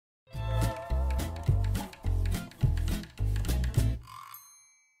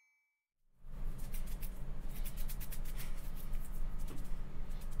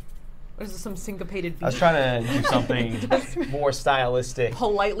What is this, some syncopated beat? I was trying to do something more stylistic.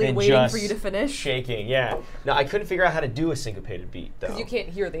 Politely waiting for you to finish? Shaking, yeah. No, I couldn't figure out how to do a syncopated beat, though. Because you can't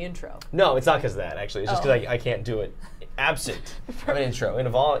hear the intro. No, it's not because of that, actually. It's just because I can't do it absent of an intro. In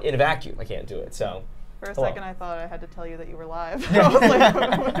a vacuum, I can't do it, so. For a second, I thought I had to tell you that you were live. Yeah.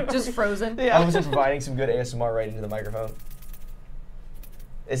 I was like, just frozen? Yeah. I wasn't providing some good ASMR right into the microphone.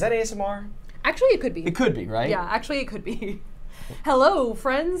 Is that ASMR? Actually, it could be. It could be, right? Yeah, actually, it could be. Hello,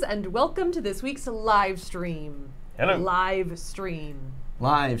 friends, and welcome to this week's live stream. Hello. Live stream.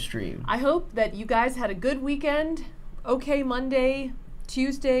 Live stream. I hope that you guys had a good weekend. Okay, Monday,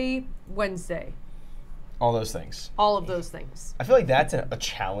 Tuesday, Wednesday. All those things. All of those things. I feel like that's a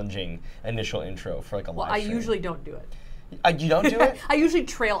challenging initial intro for like a live Well, I stream. usually don't do it. You don't do it? I usually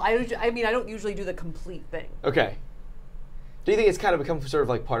trail. I don't usually do the complete thing. Okay. Do you think it's kind of become sort of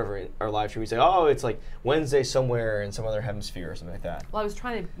like part of our live stream? We say, oh, it's like Wednesday somewhere in some other hemisphere or something like that. Well, I was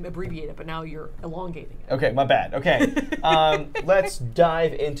trying to abbreviate it, but now you're elongating it. Okay, my bad. Okay. Let's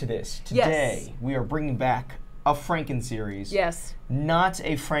dive into this. Today, we are bringing back a Franken series. Yes. Not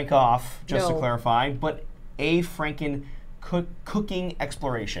a Frank off, just to No. clarify, but a Franken cooking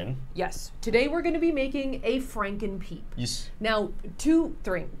exploration. Yes. Today we're going to be making a Franken-Peep. Yes. Now, two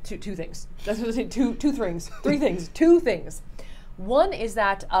things. That's what I say. Two things. Three things. Two things. One is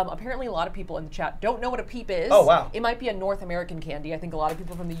that apparently a lot of people in the chat don't know what a peep is. Oh, wow. It might be a North American candy. I think a lot of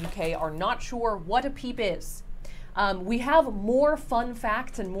people from the UK are not sure what a peep is. We have more fun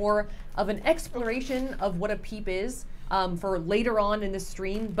facts and more of an exploration of what a peep is for later on in this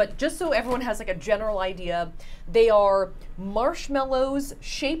stream. But just so everyone has like a general idea, they are marshmallows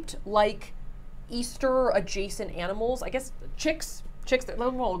shaped like Easter adjacent animals. I guess chicks. They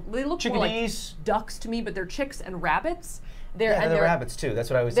look more like ducks to me, but they're chicks and rabbits. They're rabbits too. That's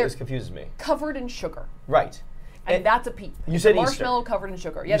what I was. This confuses me. Covered in sugar. Right. And that's a peep. You said marshmallow Easter. covered in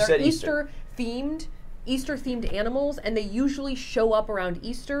sugar. Yeah, they're Easter-themed animals, and they usually show up around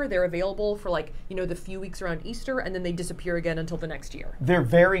Easter. They're available for like, the few weeks around Easter, and then they disappear again until the next year. They're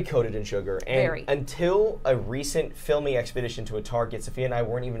very coated in sugar. And very. Until a recent filming expedition to a Target, Safiya and I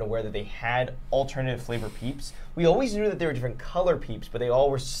weren't even aware that they had alternative flavor Peeps. We always knew that there were different color Peeps, but they all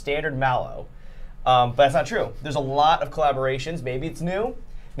were standard mallow. But that's not true. There's a lot of collaborations. Maybe it's new.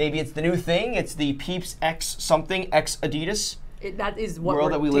 Maybe it's the new thing. It's the Peeps X something, X Adidas. That is what world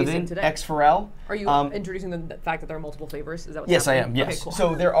we're that we live tasting in today. X Pharrell. Are you introducing the fact that there are multiple flavors? Is that what's Yes, happening? I am. Yes. Okay, cool.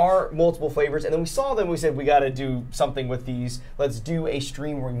 So there are multiple flavors, and then we saw them. We said we got to do something with these. Let's do a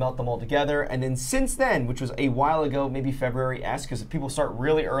stream where we melt them all together. And then since then, which was a while ago, maybe February-esque, because people start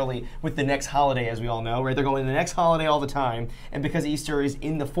really early with the next holiday, as we all know, right? They're going to the next holiday all the time, and because Easter is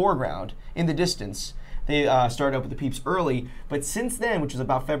in the foreground, in the distance. They started up with the Peeps early, but since then, which was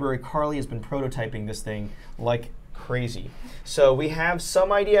about February, Carly has been prototyping this thing like crazy. So we have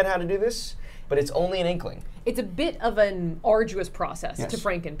some idea on how to do this, but it's only an inkling. It's a bit of an arduous process to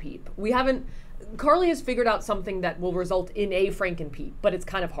Franken-Peep. Carly has figured out something that will result in a Franken-Peep, but it's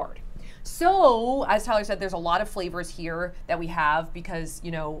kind of hard. So, as Tyler said, there's a lot of flavors here that we have because,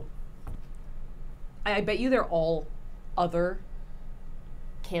 I bet you they're all other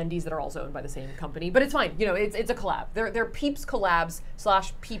candies that are also owned by the same company, but it's fine. It's a collab. They're Peeps collabs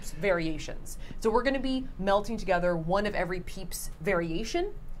 / Peeps variations. So we're going to be melting together one of every Peeps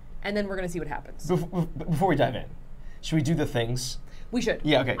variation, and then we're going to see what happens. Before we dive in, should we do the things? We should.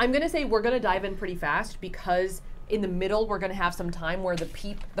 Yeah, okay. I'm going to say we're going to dive in pretty fast because in the middle we're going to have some time where the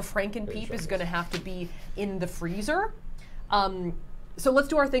Franken-Peep is going to have to be in the freezer. So let's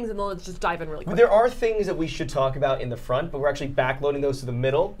do our things and then let's just dive in really quick. There are things that we should talk about in the front, but we're actually backloading those to the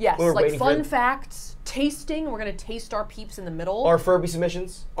middle. Yes, like fun facts, tasting. We're going to taste our Peeps in the middle. Our Furby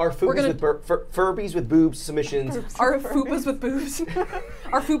submissions. Our Furbies with boobs submissions. Our Fupas with boobs.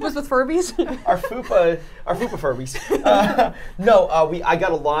 Our Fupas with Furbies. Our Fupa Furbies. I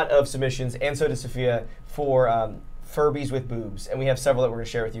got a lot of submissions, and so did Safiya, for Furbies with boobs, and we have several that we're going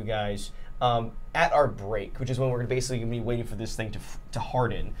to share with you guys. At our break, which is when we're basically going to be waiting for this thing to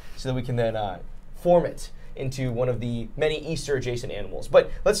harden so that we can then form it into one of the many Easter adjacent animals.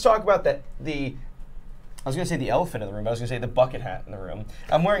 But let's talk about I was going to say the elephant in the room. I was going to say the bucket hat in the room.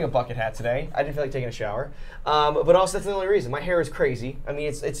 I'm wearing a bucket hat today. I didn't feel like taking a shower. But also, that's the only reason. My hair is crazy. I mean,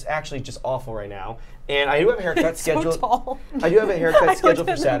 it's actually just awful right now. And I do have a haircut scheduled. So tall. I do have a haircut scheduled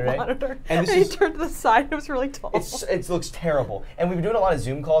for Saturday. And he turned to the side. It was really tall. It looks terrible. And we've been doing a lot of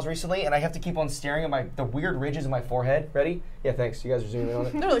Zoom calls recently, and I have to keep on staring at the weird ridges in my forehead. Ready? Yeah, thanks. You guys are zooming in on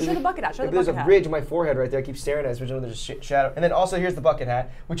it. No, show the bucket hat. There's a ridge in my forehead right there. I keep staring at it, especially when there's a shadow. And then also here's the bucket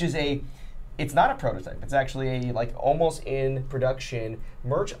hat, which is it's not a prototype. It's actually a almost in production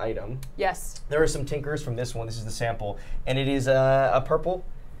merch item. Yes. There are some tinkers from this one. This is the sample, and it is a purple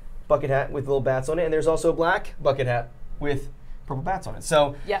bucket hat with little bats on it, and there's also a black bucket hat with purple bats on it.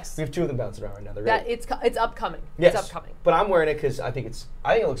 So Yes. we have two of them bouncing around right now. They're That ready. it's upcoming. Yes. It's upcoming. But I'm wearing it because I think it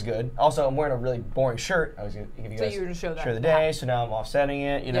looks good. Also, I'm wearing a really boring shirt. I was going to give you So guys you were gonna show that. shirt of the day, so now I'm offsetting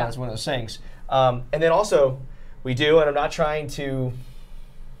it. You know, Yeah. it's one of those things. And then also, we do, and I'm not trying to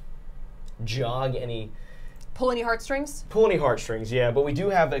pull any heartstrings, yeah, but we do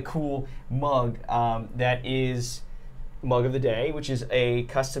have a cool mug that is mug of the day, which is a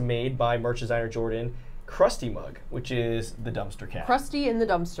custom made by merch designer Jordan Krusty mug, which is the dumpster cat. Krusty in the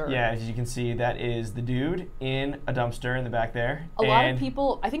dumpster. Yeah, as you can see, that is the dude in a dumpster in the back there. A lot of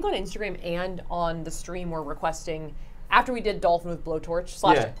people, I think on Instagram and on the stream, were requesting, after we did Dolphin with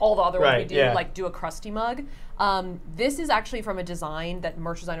Blowtorch, / all the other ones we do, like do a Krusty mug. This is actually from a design that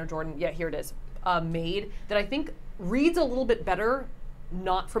merch designer Jordan, here it is, made, that I think reads a little bit better,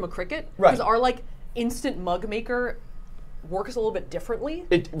 not from a Cricut, because our like instant mug maker works a little bit differently.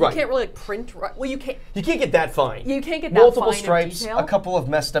 You can't really like print. Well, you can't. You can't get that fine. You can't get multiple that fine stripes, of detail. a couple of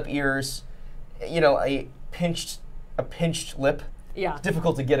messed up ears, you know, a pinched lip. Yeah. It's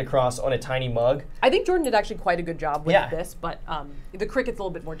difficult to get across on a tiny mug. I think Jordan did actually quite a good job with this, but the Cricut's a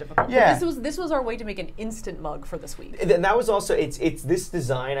little bit more difficult. Yeah. But this was our way to make an instant mug for this week. And that was also, it's this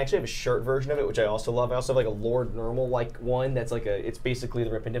design. I actually have a shirt version of it, which I also love. I also have like a Lord Normal like one that's like it's basically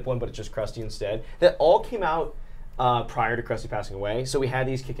the Rip and Dip one, but it's just Krusty instead. That all came out prior to Krusty passing away. So we had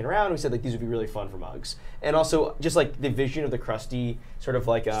these kicking around, and we said like these would be really fun for mugs. And also just like the vision of the Krusty sort of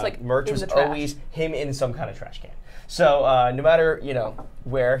like, merch was always him in some kind of trash can. So no matter, you know,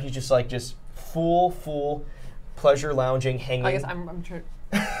 where, he's just like full pleasure lounging, hanging. I guess I'm sure.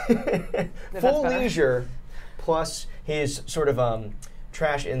 Full leisure plus his sort of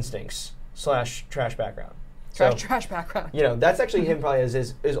trash instincts / trash background. Trash background. You know, that's actually him probably as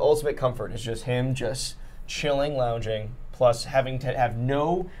his ultimate comfort is just him just chilling, lounging, plus having to have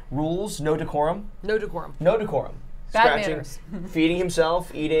no rules, no decorum. No decorum. No decorum. Bad Scratching, manners. feeding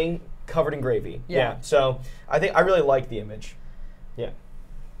himself, eating, covered in gravy. Yeah. So I really like the image. Yeah.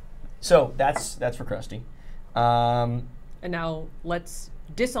 So that's for Krusty. And now let's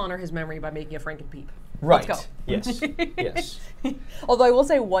dishonor his memory by making a Franken-Peep. Right. Let's go. Yes. Yes. Although I will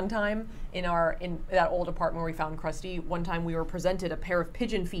say one time in that old apartment where we found Krusty, one time we were presented a pair of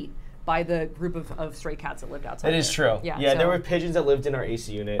pigeon feet by the group of stray cats that lived outside. That is true. Yeah, so there were pigeons that lived in our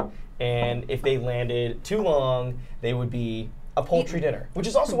AC unit, and if they landed too long, they would be a poultry dinner. Which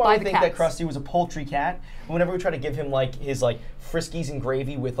is also why we think that Krusty was a poultry cat. Whenever we try to give him like his like Friskies and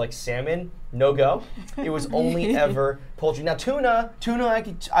gravy with like salmon, no go. It was only ever poultry. Now tuna, I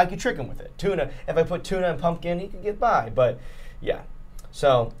could trick him with it. Tuna, if I put tuna and pumpkin, he could get by. But yeah,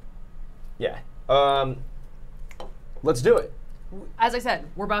 so yeah, let's do it. As I said,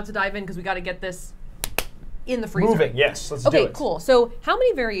 we're about to dive in because we got to get this in the freezer. Moving, yes, let's do it. Okay, cool. So how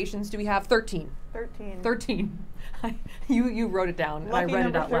many variations do we have? 13. 13. 13. You wrote it down, and I read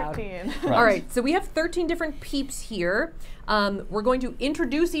it out 13. loud. All right, so we have 13 different Peeps here. We're going to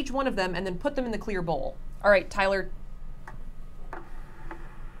introduce each one of them and then put them in the clear bowl. All right, Tyler, you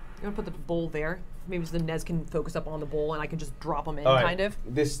want to put the bowl there? Maybe so the Nez can focus up on the bowl and I can just drop them in, kind of.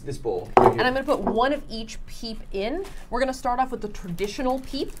 This bowl. And I'm going to put one of each Peep in. We're going to start off with the traditional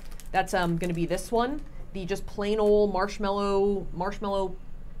Peep. That's going to be this one. The just plain old marshmallow,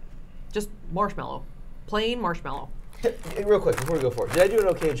 just marshmallow. Plain marshmallow. Real quick, before we go forward, did I do an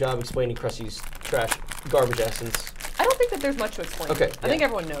okay job explaining Krusty's trash garbage essence? I don't think that there's much to explain. Okay. I think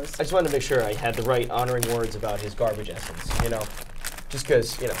everyone knows. I just wanted to make sure I had the right honoring words about his garbage essence, you know? Just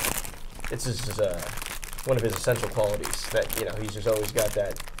because, you know, it's just one of his essential qualities that, you know, he's just always got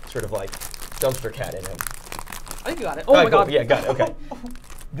that sort of like dumpster cat in him. I think you got it. Oh my God. Cool. Yeah, got it, okay.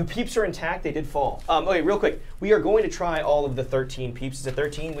 The Peeps are intact, they did fall. Okay, real quick, we are going to try all of the 13 Peeps. It's a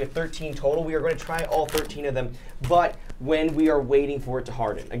 13, we have 13 total. We are going to try all 13 of them, but when we are waiting for it to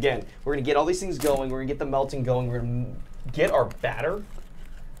harden. Again, we're going to get all these things going, we're going to get the melting going, we're going to get our batter,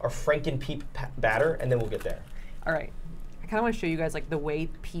 our Franken-Peep batter, and then we'll get there. All right, I kind of want to show you guys like the way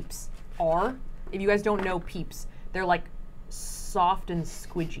Peeps are. If you guys don't know Peeps, they're like soft and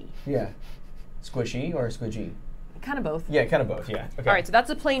squidgy. Yeah. Squishy or squidgy? Kind of both. Yeah, kind of both, yeah. Okay. All right, so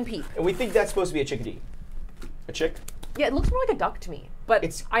that's a plain Peep. And we think that's supposed to be a chickadee. A chick? Yeah, it looks more like a duck to me, but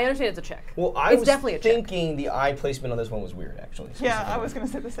I understand it's a chick. Well, I was definitely a chick. thinking the eye placement on this one was weird, actually. Yeah, I was going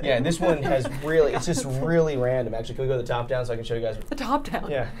to say the same. Yeah, this one has really, it's just really random. Actually, can we go to the top down so I can show you guys? The top down.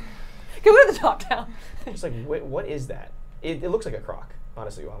 Yeah. Can we go to the top down? It's like, wait, what is that? It looks like a croc.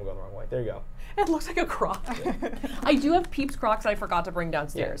 Honestly, I'm going the wrong way. There you go. It looks like a croc. I do have Peeps Crocs I forgot to bring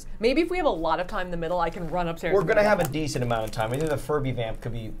downstairs. Yeah. Maybe if we have a lot of time in the middle, I can run upstairs. We're going to have a decent amount of time. I think the Furby vamp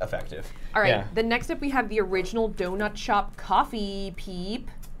could be effective. All right, the next up we have the original Donut Shop Coffee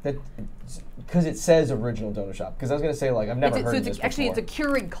Peep. That because it says original donut shop. Because I was gonna say like I've never heard of this Actually, before. it's a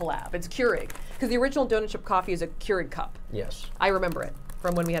Keurig collab. It's Keurig because the original donut shop coffee is a Keurig cup. Yes. I remember it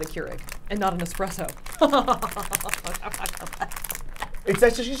from when we had a Keurig and not an espresso. It's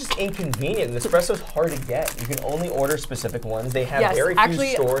actually just inconvenient. And espresso's hard to get. You can only order specific ones. They have Yes, very actually,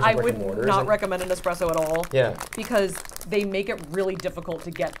 few stores I and brick would and mortars. not and- recommend an espresso at all. Yeah. Because they make it really difficult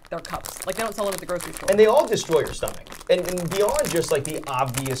to get their cups. Like they don't sell them at the grocery store. And they all destroy your stomach. And beyond just like the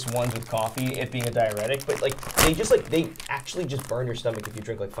obvious ones with coffee, it being a diuretic, but like they actually just burn your stomach if you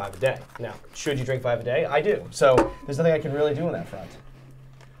drink like 5 a day. Now, should you drink 5 a day? I do. So there's nothing I can really do on that front.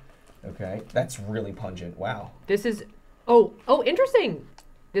 Okay, that's really pungent. Wow. This is, oh, interesting.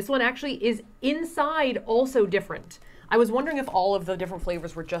 This one actually is inside also different. I was wondering if all of the different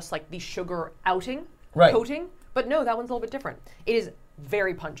flavors were just like the sugar coating, but no, that one's a little bit different. It is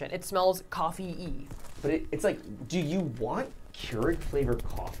very pungent. It smells coffee-y. But it's like, do you want Keurig flavored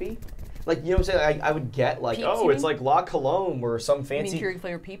coffee? Like, you know what I'm saying? I would get like, Peeps, oh, you it's mean? like La Cologne or some You fancy. mean Keurig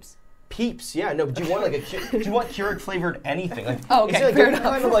flavored Peeps? Peeps, yeah, no. But do you want like do you want Keurig flavored anything? Like, Oh, okay, is it like, fair don't you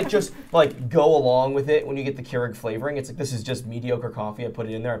enough. kind of like just like go along with it when you get the Keurig flavoring. It's like this is just mediocre coffee. I put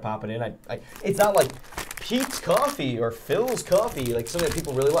it in there, I pop it in. It's not like Pete's coffee or Phil's coffee, like something that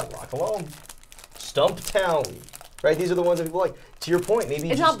people really like. La Cologne, Stumptown, right? These are the ones that people like. To your point,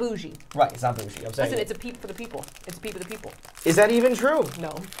 maybe It's just, not bougie. right. It's not bougie. I'm saying. Listen, it's a peep for the people. It's a peep of the people. Is that even true?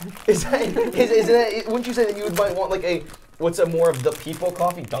 No. Is that wouldn't you say that you might want like a what's a more of the people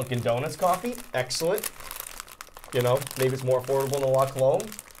coffee? Dunkin' Donuts coffee? Excellent. You know, maybe it's more affordable than La Cologne.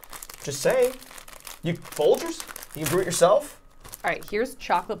 Just saying. You Folgers? You can brew it yourself? All right, here's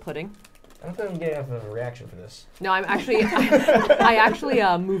chocolate pudding. I don't think I'm getting enough of a reaction for this. No, I'm actually, I actually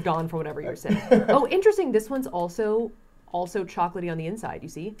moved on from whatever you were saying. Oh, interesting. This one's also chocolatey on the inside. You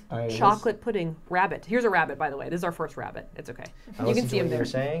see, chocolate pudding rabbit. Here's a rabbit, by the way. This is our first rabbit. It's okay. You can see him what you there. were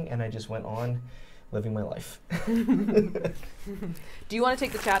saying, and I just went on living my life. Do you want to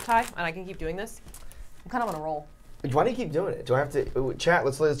take the chat, Ty, and I can keep doing this? I'm kind of on a roll. Why do you keep doing it? Do I have to chat?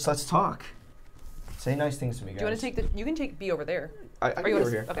 Let's talk. Say nice things to me, guys. Do you want to take the? You can take B over there. I can you go wanna over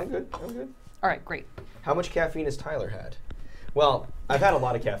here. okay. I'm good. I'm good. All right, great. How much caffeine has Tyler had? Well, I've had a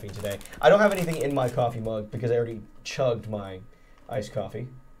lot of caffeine today. I don't have anything in my coffee mug because I already chugged my iced coffee.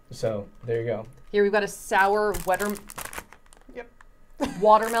 So there you go. Here we've got a sour watermelon.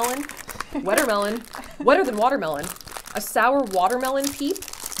 Watermelon. Wetter than watermelon. A sour watermelon peep.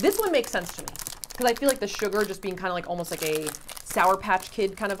 This one makes sense to me because I feel like the sugar just being kind of like almost like a Sour Patch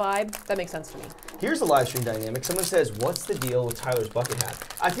Kid kind of vibe. That makes sense to me. Here's the live stream dynamic. Someone says, "What's the deal with Tyler's bucket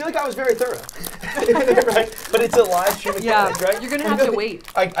hat?" I feel like I was very thorough, right? But it's a live stream mechanic, right? You're gonna have to wait.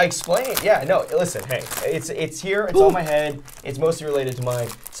 I explain it. Yeah, no. Listen, hey, it's here. It's on my head. It's mostly related to my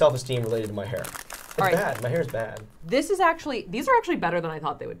self-esteem, related to my hair. It's bad. My hair's bad. These are actually better than I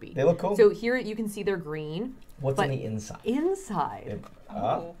thought they would be. They look cool. So here you can see they're green. What's on the inside? Inside,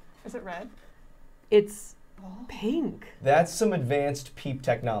 Is it red? it's pink. That's some advanced Peep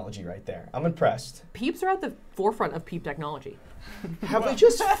technology right there. I'm impressed. Peeps are at the forefront of Peep technology. Have we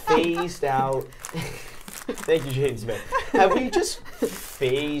just phased out? Thank you, Jaden Smith. Have we just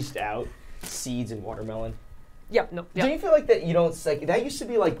phased out seeds in watermelon? Yep. No. Do Yep. you feel like that? You don't like that used to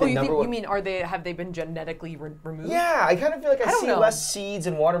be like the number one. You mean have they been genetically removed? Yeah, I kind of feel like I don't see know. less seeds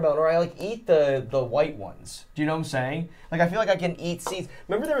in watermelon, or I like eat the white ones. Do you know what I'm saying? Like I feel like I can eat seeds.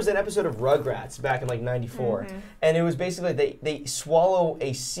 Remember there was an episode of Rugrats back in like '94, and it was basically they swallow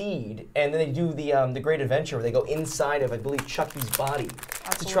a seed and then they do the Great Adventure where they go inside of I believe Chucky's body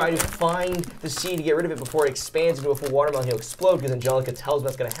to try to find the seed to get rid of it before it expands into a full watermelon. He'll explode because Angelica tells him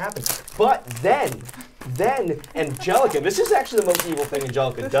that's going to happen. But then Angelica, this is actually the most evil thing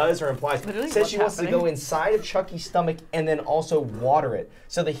Angelica does or implies, Literally, says what's she wants to happening? go inside of Chucky's stomach and then also water it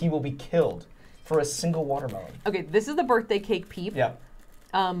so that he will be killed for a single watermelon. Okay, this is the birthday cake Peep. Yeah.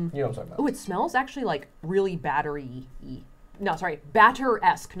 You know what I'm talking about. Oh, it smells actually like really battery-y. No, sorry,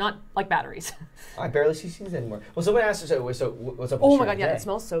 batter-esque, not like batteries. I barely see seeds anymore. Well, someone asked us, so what's up with the Oh shirt my god, of yeah, the it day?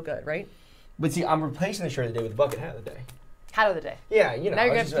 smells so good, right? But see, I'm replacing the shirt of the day with the bucket hat of the day. Hat of the day. Yeah, you know. Now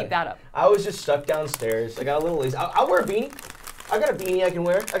you're I gonna was have to keep that up. I was just stuck downstairs. I got a little lazy. I'll wear a beanie. I got a beanie I can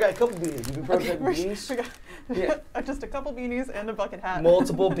wear. I got a couple beanies. You can prototype beanies. Yeah. Just a couple beanies and a bucket hat.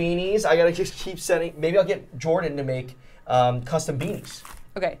 Multiple beanies. I gotta just keep sending. Maybe I'll get Jordan to make custom beanies.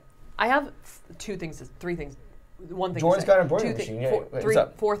 Okay, I have three things. One thing. Jordan's to say. got an embroidery Two machine. thi- Yeah, four- what's three-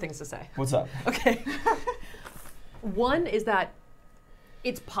 up? 4 things to say. What's up? Okay. One is that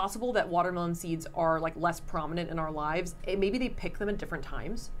it's possible that watermelon seeds are like less prominent in our lives. Maybe they pick them at different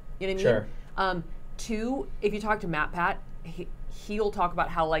times. You know what I mean? Sure. 2, if you talk to Matt Pat, he'll talk about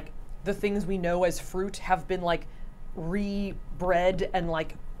how like the things we know as fruit have been like rebred and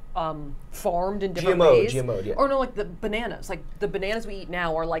like farmed in different GMO'd, ways. GMO'd, yeah. Or no, like the bananas. Like the bananas we eat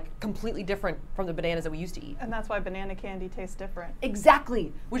now are like completely different from the bananas that we used to eat. And that's why banana candy tastes different.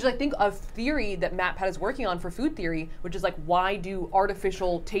 Exactly, which is, I think, a theory that MatPat is working on for food theory, which is like, why do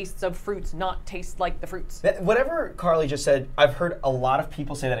artificial tastes of fruits not taste like the fruits? Whatever Carly just said, I've heard a lot of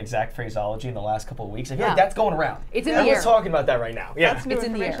people say that exact phraseology in the last couple of weeks. I feel like that's going around. It's in the air. Everyone's talking about that right now. Yeah. That's new It's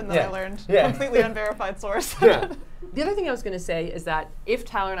in the air. information that Yeah. I learned. Yeah. Completely unverified source. Yeah. The other thing I was going to say is that if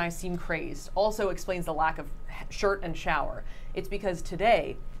Tyler and I seem crazed, also explains the lack of shirt and shower. It's because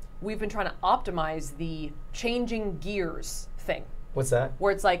today we've been trying to optimize the changing gears thing. What's that?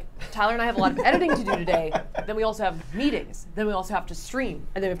 Where it's like, Tyler and I have a lot of editing to do today, then we also have meetings, then we also have to stream,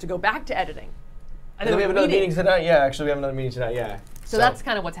 and then we have to go back to editing. And then we have another meeting tonight. Yeah, actually, we have another meeting tonight. Yeah. So that's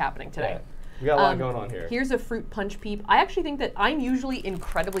kind of what's happening today. Yeah. We got a lot going on here. Here's a fruit punch peep. I actually think that I'm usually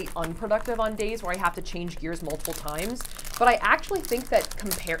incredibly unproductive on days where I have to change gears multiple times, but I actually think that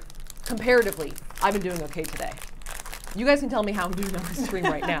comparatively, I've been doing okay today. You guys can tell me how I'm doing on the stream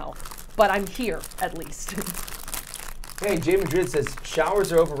right now, but I'm here at least. Hey, Jay Madrid says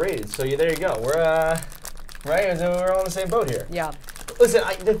showers are overrated. So there you go. We're right. So we're all in the same boat here. Yeah. Listen,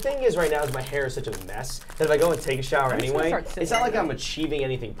 the thing is right now is my hair is such a mess that if I go and take a shower anyway, it's not like I'm achieving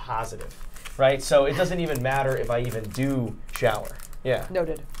anything positive, right? So it doesn't even matter if I even do shower. Yeah.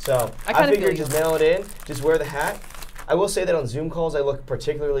 Noted. So I figured just mail it in, just wear the hat. I will say that on Zoom calls I look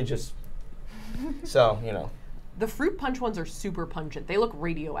particularly just, so, you know. The fruit punch ones are super pungent. They look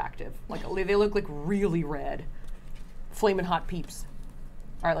radioactive. Like they look like really red. Flamin' hot peeps.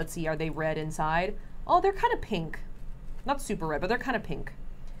 All right, let's see. Are they red inside? Oh, they're kind of pink. Not super red, but they're kind of pink.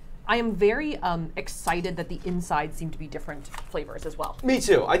 I am very excited that the inside seem to be different flavors as well. Me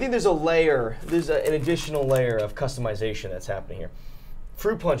too. I think there's a layer, an additional layer of customization that's happening here.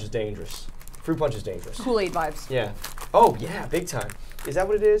 Fruit punch is dangerous. Fruit punch is dangerous. Kool-Aid vibes. Yeah. Oh, yeah, big time. Is that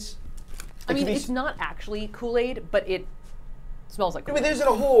what it is? I mean, it's not actually Kool-Aid, but it smells like Kool-Aid. I mean, there's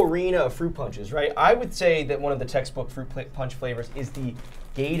a whole arena of fruit punches, right? I would say that one of the textbook fruit punch flavors is the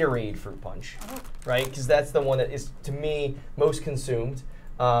Gatorade fruit punch, right? Because that's the one that is, to me, most consumed.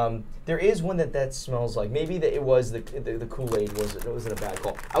 There is one that smells like, maybe it was the Kool-Aid wasn't a bad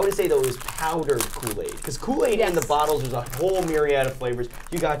call. I would say, though, it was powdered Kool-Aid. Because Kool-Aid in the bottles, there's a whole myriad of flavors.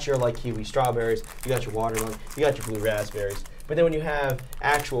 You got your, like, kiwi strawberries, you got your watermelon, you got your blue raspberries. But then when you have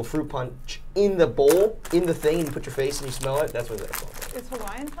actual fruit punch in the bowl, in the thing, and you put your face and you smell it, that's what it smells like. Is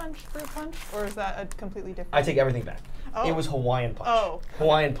Hawaiian punch fruit punch, or is that a completely different? I take everything back. Oh. It was Hawaiian punch. Oh.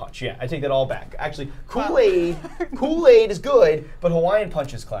 Hawaiian punch, yeah. I take that all back. Actually, Kool-Aid is good, but Hawaiian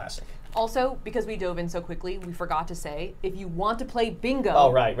punch is classic. Also, because we dove in so quickly, we forgot to say, if you want to play bingo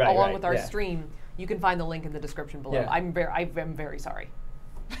along with our stream, you can find the link in the description below. Yeah. I'm very sorry.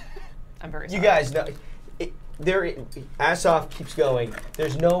 I'm very sorry. You guys know, Asaf keeps going.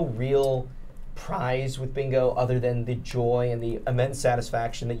 There's no real prize with bingo other than the joy and the immense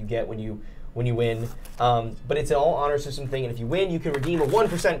satisfaction that you get when you win. But it's an all honor system thing, and if you win, you can redeem a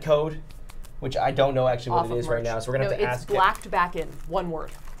 1% code, which I don't know actually what it is right now. So we're gonna have to ask. It's blacked back in, one word.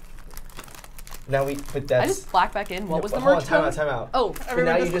 Now but that's. I just blacked back in. What was the hold merch on, code? time out. Oh,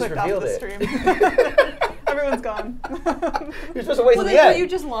 everyone now you just revealed off the stream. Everyone's gone. You're supposed to wait till the end. Were you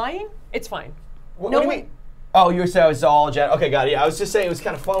just lying? It's fine. What do you mean? Oh, you were saying it was all okay, got it. Yeah, I was just saying it was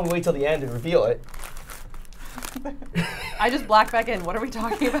kind of fun to wait till the end to reveal it. I just blacked back in. What are we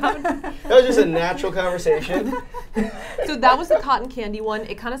talking about? That was just a natural conversation. So that was the cotton candy one.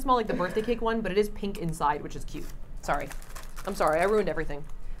 It kind of smelled like the birthday cake one, but it is pink inside, which is cute. Sorry. I'm sorry. I ruined everything.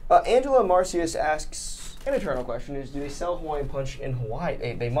 Angela Marcius asks, an eternal question is, do they sell Hawaiian punch in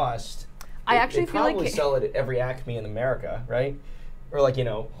Hawaii? They must. I actually feel like they probably sell it at every Acme in America, right? Or like,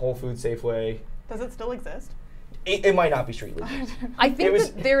 Whole Foods, Safeway. Does it still exist? It might not be street legal. I think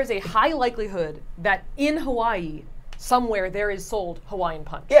that there is a high likelihood that in Hawaii, somewhere there is sold Hawaiian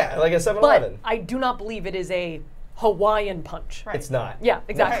punch. Yeah, like a 7-Eleven. But I do not believe it is a Hawaiian punch. Right. It's not. Yeah,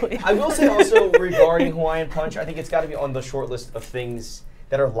 exactly. I will say also regarding Hawaiian punch, I think it's got to be on the short list of things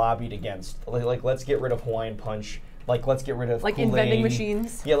that are lobbied against. Like let's get rid of Hawaiian punch. Like, let's get rid of like Kool-Aid. in vending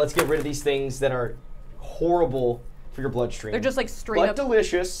machines. Yeah, let's get rid of these things that are horrible for your bloodstream. They're just like straight up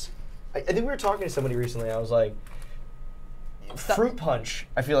delicious. I think we were talking to somebody recently. I was like, fruit punch,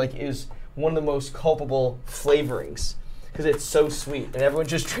 I feel like, is one of the most culpable flavorings because it's so sweet, and everyone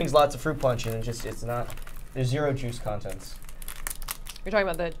just drinks lots of fruit punch, and it's not. There's zero juice contents. You're talking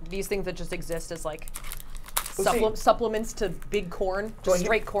about these things that just exist as like supplements to big corn,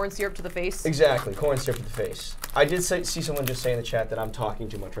 straight corn syrup to the face. Exactly, corn syrup to the face. I did see someone just say in the chat that I'm talking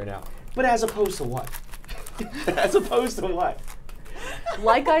too much right now, but as opposed to what? As opposed to what?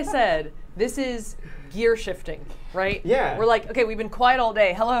 Like I said, this is gear shifting, right? Yeah. We're like, okay, we've been quiet all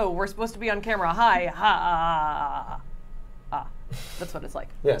day. Hello, we're supposed to be on camera. Hi, ha. That's what it's like.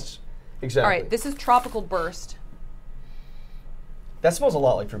 Yes, exactly. All right, this is Tropical Burst. That smells a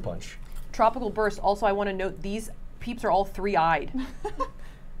lot like fruit punch. Tropical Burst. Also, I want to note these Peeps are all 3-eyed,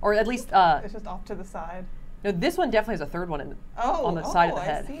 or at least. It's just off to the side. No, this one definitely has a third one on the side of the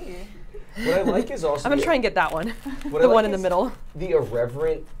head. I see. What I like is also I'm gonna try and get that one, what the I like one in the is middle. The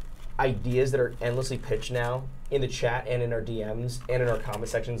irreverent ideas that are endlessly pitched now in the chat and in our DMs and in our comment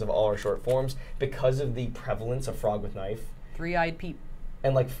sections of all our short forms because of the prevalence of frog with knife 3-eyed Peep.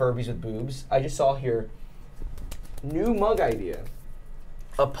 and like Furbies with boobs. I just saw here, new mug idea,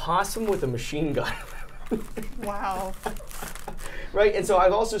 a possum with a machine gun. Wow. Right, and so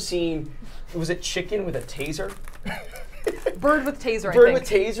I've also seen, was it chicken with a taser? Bird with taser, Bird I with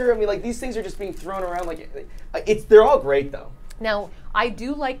think. taser. I mean, like these things are just being thrown around. Like, they're all great though. Now, I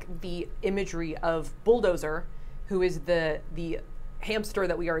do like the imagery of Bulldozer, who is the hamster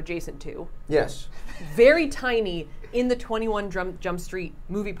that we are adjacent to. Yes. Very tiny in the 21 Jump Street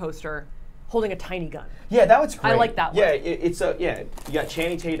movie poster, holding a tiny gun. Yeah, that was great. I like that one. Yeah, it's a you got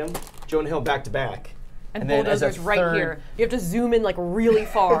Channing Tatum, Jonah Hill back to back, And then as a Bulldozer's right third- here. You have to zoom in like really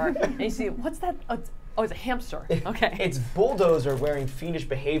far, and you see what's that? Oh, it's a hamster. Okay. It's Bulldozer wearing fiendish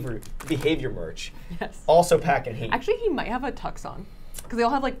behavior merch. Yes. Also packing heat. Actually, he might have a tux on, because they all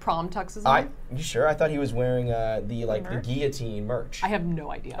have like prom tuxes on. You sure? I thought he was wearing the merch? guillotine merch. I have no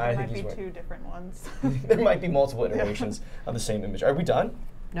idea. I There think might he's be wearing- two different ones. There might be multiple iterations of the same image. Are we done?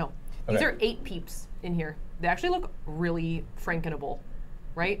 No. These Okay. are 8 Peeps in here. They actually look really Frankenable,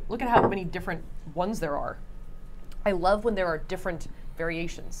 right? Look at how many different ones there are. I love when there are different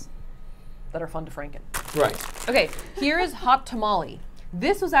variations that are fun to Franken. Right. Okay, here is Hot Tamale.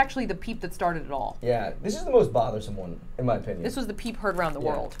 This was actually the Peep that started it all. Yeah, this is the most bothersome one, in my opinion. This was the Peep heard around the Yeah.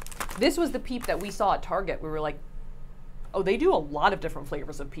 world. This was the Peep that we saw at Target. We were like, oh, they do a lot of different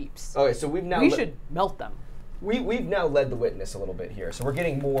flavors of Peeps. Okay, so we've now We should melt them. we've now led the witness a little bit here, so we're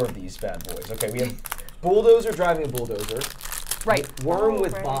getting more of these bad boys. Okay, we have Bulldozer driving a bulldozer. Right. Worm Oh,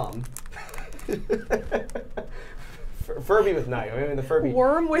 with right. bomb. Furby with knife. I mean, the Furby.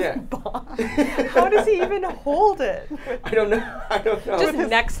 Worm with yeah. bomb. How does he even hold it? I don't know. I don't know. Just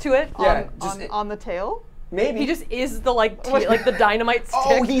next to it. Yeah, just On the tail? maybe. He just is the like the dynamite stick.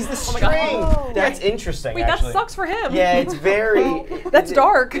 Oh, he's the my string. God. Oh. That's interesting. Wait, actually. that sucks for him. Yeah, it's very. That's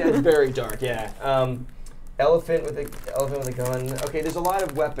dark. Yeah, it's very dark. Yeah. Elephant with a gun. Okay, there's a lot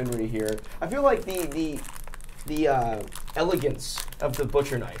of weaponry here. I feel like the elegance of the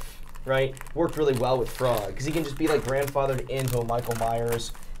butcher knife, right, worked really well with Frog because he can just be like grandfathered into a Michael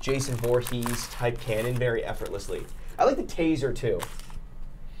Myers, Jason Voorhees type cannon very effortlessly. I like the taser too.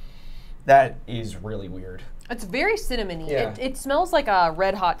 That is really weird. It's very cinnamony. Yeah. It smells like a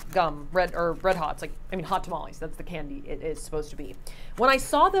red hot gum, red hots. Like hot tamales. That's the candy it is supposed to be. When I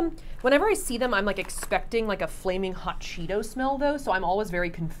saw them, whenever I see them, I'm like expecting like a flaming hot Cheeto smell though. So I'm always very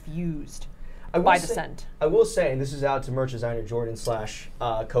confused by the scent. I will say, and this is out to merch designer Jordan /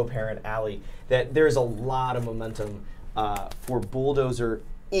 co-parent Allie, that there's a lot of momentum for Bulldozer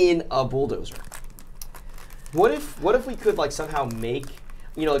in a bulldozer. What if we could like somehow make,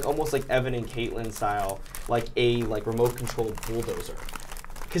 you know, like almost like Evan and Caitlin style, like a like remote controlled bulldozer?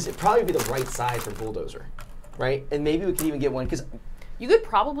 Because it'd probably be the right size for bulldozer, right? And maybe we could even get one because. You could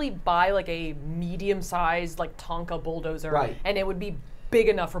probably buy like a medium-sized like Tonka bulldozer, Right. and it would be big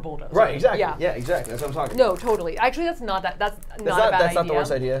enough for bulldozer. Right, exactly. Yeah. Yeah, exactly. That's what I'm talking No, about. totally. Actually, that's not a bad that's idea. not the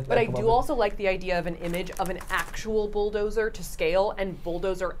worst idea But that I come do up with. also like the idea of an image of an actual bulldozer to scale and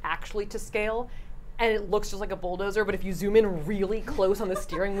bulldozer actually to scale. And it looks just like a bulldozer, but if you zoom in really close on the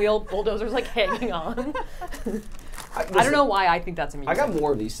steering wheel, bulldozer's like hanging on. I don't know why I think that's amusing. I got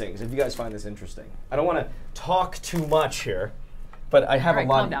more of these things if you guys find this interesting. I don't want to talk too much here, but I have All right, a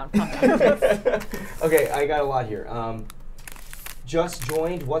lot. calm down. Okay, I got a lot here. Just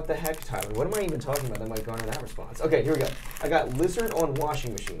joined. What the heck, Tyler? What am I even talking about that might garner that response? Okay, here we go. I got lizard on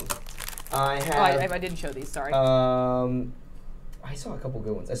washing machine. I have. I didn't show these, sorry. I saw a couple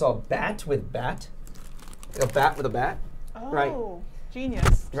good ones. I saw a bat with bat. A bat with a bat. Oh, Right.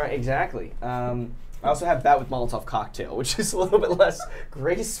 Genius. Right, exactly. I also have bat with Molotov cocktail, which is a little bit less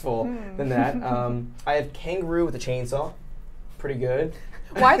graceful than that. I have kangaroo with a chainsaw. Pretty good.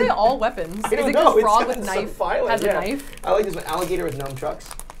 Why are they all weapons? I don't Is it know. because frog It's with so knife violent, has yeah. a knife? I like this one. Alligator with nunchucks.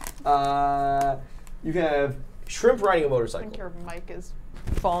 You have shrimp riding a I motorcycle. think your mic is.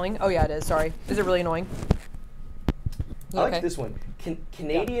 Falling? Oh yeah, it is, sorry. Is it really annoying? Is it I like okay? this one.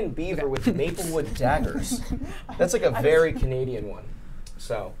 Canadian beaver with maplewood daggers. That's like a very Canadian one.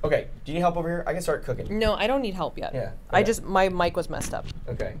 So, okay. Do you need help over here? I can start cooking. No, I don't need help yet. Yeah, I okay. just, my mic was messed up.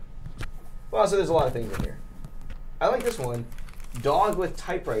 Okay. Well, so there's a lot of things in here. I like this one. Dog with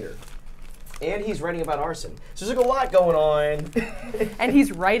typewriter. And he's writing about arson. So there's like a lot going on. And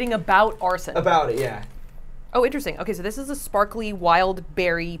he's writing about arson. About it, yeah. Oh, interesting. Okay, so this is a sparkly wild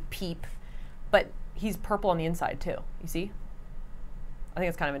berry peep, but he's purple on the inside too. You see? I think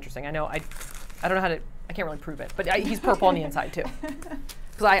it's kind of interesting. I know I don't know how to. I can't really prove it, but he's purple on the inside too.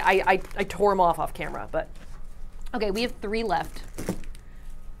 Because I tore him off camera. But okay, we have 3 left.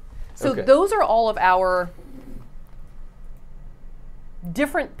 So those are all of our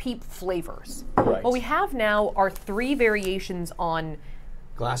different Peep flavors. Right. What we have now are 3 variations on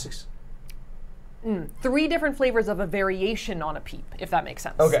Classics. 3 different flavors of a variation on a Peep, if that makes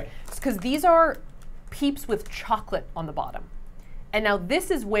sense. Okay. Because these are Peeps with chocolate on the bottom. And now this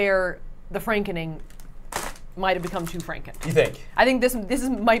is where the frankening might have become too franken. You think? I think this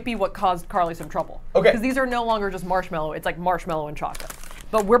might be what caused Carly some trouble. Okay. Because these are no longer just marshmallow, it's like marshmallow and chocolate.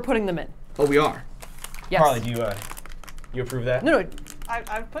 But we're putting them in. Oh, we are? Yes. Carly, do you approve that? No.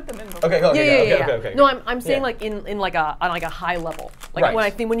 I've put them in before. Okay, okay. No, I'm saying like on like a high level. Like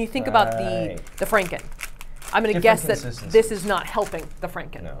Right. when you think about the franken, I'm gonna Different guess that consistencies. this is not helping the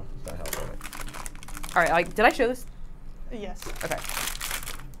franken. No, it's not helpful. All right, did I show this? Yes. Okay.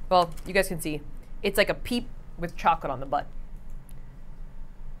 Well, you guys can see. It's like a Peep with chocolate on the butt.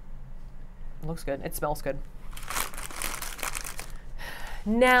 It looks good. It smells good.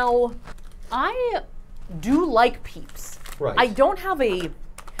 Now, I do like Peeps. Right. I don't have a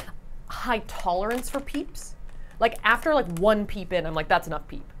high tolerance for Peeps. Like after like 1 Peep in, I'm like, that's enough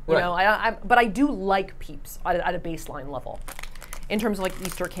Peep. You Right. know, but I do like Peeps at a baseline level. In terms of like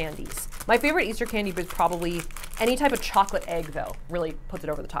Easter candies. My favorite Easter candy is probably any type of chocolate egg though. Really puts it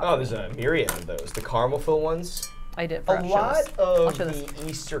over the top. Oh, there's a myriad of those. The caramel fill ones. I did. A lot of show this. the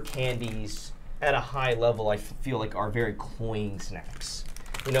Easter candies at a high level, I feel like, are very cloying snacks.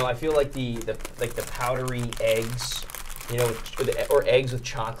 You know, I feel like the powdery eggs, you know, or eggs with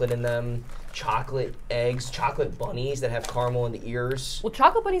chocolate in them, chocolate eggs, chocolate bunnies that have caramel in the ears. Well,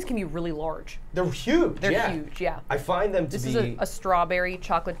 chocolate bunnies can be really large. They're huge. They're huge, yeah. I find them to This be is a strawberry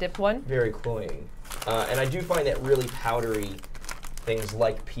chocolate dipped one. very cloying, and I do find that really powdery things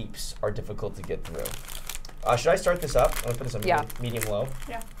like Peeps are difficult to get through. Should I start this up? I'm gonna put this on medium low.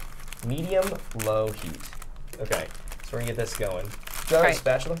 Yeah. Medium low heat. Okay, so we're gonna get this going. Do you have a Right.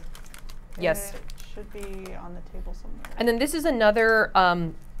 spatula? Yes. It should be on the table somewhere. And then this is another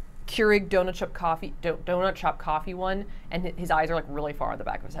Keurig donut shop coffee one, and his eyes are like really far on the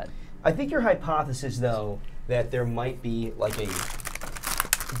back of his head. I think your hypothesis, though, that there might be like a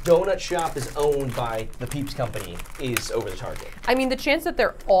donut shop is owned by the Peeps company is over the target. I mean, the chance that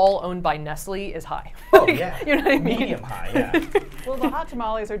they're all owned by Nestle is high. Oh yeah, You know what I mean? medium high, yeah. Well, the hot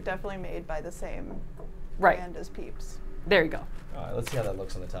tamales are definitely made by the same Right. brand as Peeps. There you go. All right, let's see how that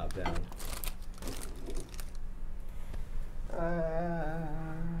looks on the top down.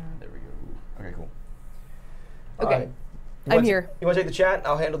 There we go. Okay, cool. All Okay. right. You I'm want here. You want to take the chat?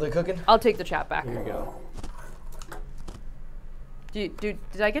 I'll handle the cooking. I'll take the chat back. Here you go. Did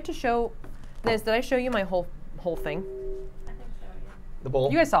I get to show, Nez, did I show you my whole thing? The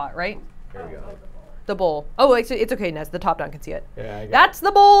bowl. You guys saw it, right? Here we go. The bowl. Oh, it's okay, Nez. The top down can see it. Yeah, I got That's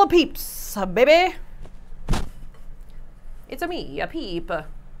the bowl of Peeps, baby. It's a me, a peep.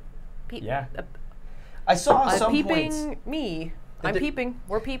 Peep. Yeah. I saw A some peeping points. me. I'm peeping.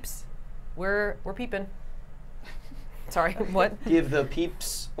 We're Peeps. We're peeping. Sorry, what? Give the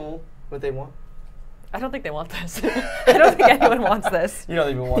Peeps what they want. I don't think they want this. I don't think anyone wants this. You don't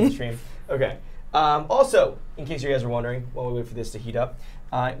even want the stream. Okay. Also, in case you guys are wondering, while we wait for this to heat up,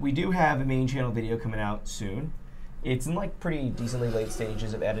 we do have a main channel video coming out soon. It's in like pretty decently late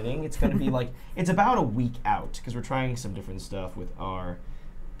stages of editing. It's going to be like, it's about a week out because we're trying some different stuff with our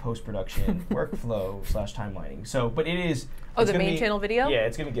post-production workflow / timelining. So, but it is. Oh, the main channel video? Yeah,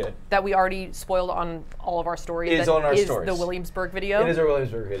 it's going to be good. That we already spoiled on all of our stories. It's that on our is stories. the Williamsburg video. It is a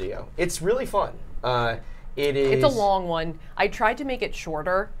Williamsburg video. It's really fun. It is. It's a long one. I tried to make it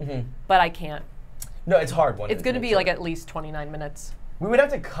shorter, but I can't. No, it's hard one. It's going to be like at least 29 minutes. We would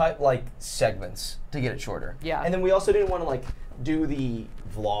have to cut like segments to get it shorter. Yeah. And then we also didn't want to like do the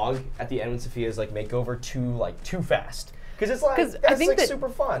vlog at the end when Safiya's like makeover too fast. Because it's like that's I think like that super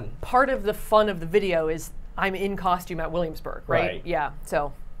fun. Part of the fun of the video is I'm in costume at Williamsburg, right? Right. Yeah.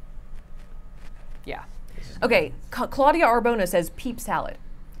 So. Yeah. Okay. Claudia Arbona says peep salad.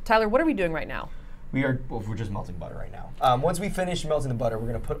 Tyler, what are we doing right now? We're just melting butter right now. Once we finish melting the butter, we're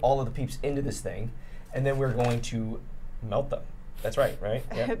going to put all of the Peeps into this thing, and then we're going to melt them. That's right?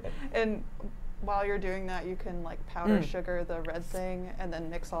 Yeah. And while you're doing that, you can like powder sugar the red thing, and then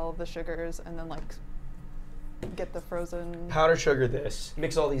mix all of the sugars, and then like get the frozen. Powder sugar this.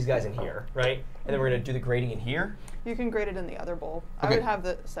 Mix all these guys in here, right? And then we're gonna do the grating in here. You can grate it in the other bowl. Okay. I would have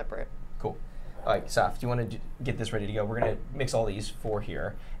the separate. Cool. All right, Saf, do you want to get this ready to go? We're gonna mix all these four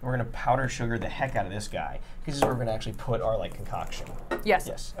here, and we're gonna powder sugar the heck out of this guy, because this is where we're gonna actually put our like concoction. Yes.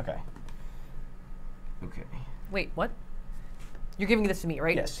 Yes. Okay. Okay. Wait, what? You're giving this to me,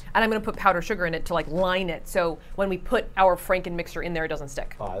 right? Yes. And I'm going to put powdered sugar in it to like line it, so when we put our Franken mixture in there, it doesn't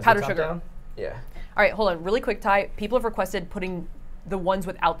stick. Powdered sugar. Down? Yeah. All right, hold on, really quick, Ty. People have requested putting the ones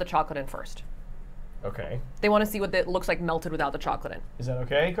without the chocolate in first. Okay. They want to see what it looks like melted without the chocolate in. Is that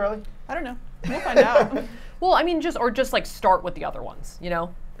okay, Carly? I don't know. We'll find out. Well, I mean, just like start with the other ones. You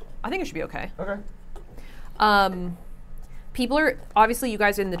know, I think it should be okay. Okay. People are obviously, you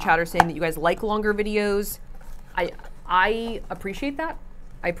guys in the chat are saying that you guys like longer videos. I appreciate that.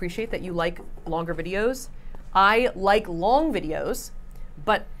 I appreciate that you like longer videos. I like long videos,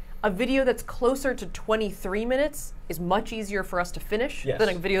 but a video that's closer to 23 minutes is much easier for us to finish than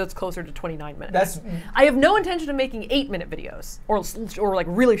a video that's closer to 29 minutes. I have no intention of making 8-minute videos or like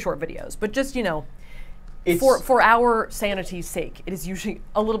really short videos, but just, you know, for our sanity's sake, it is usually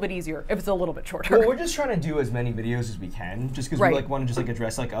a little bit easier if it's a little bit shorter. Well, we're just trying to do as many videos as we can, just because we like want to just like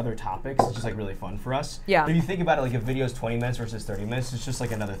address like other topics. It's just like really fun for us. Yeah. But if you think about it, like if video is 20 minutes versus 30 minutes, it's just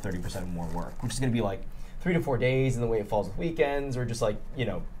like another 30% more work, which is going to be like 3 to 4 days, and the way it falls with weekends, or just like, you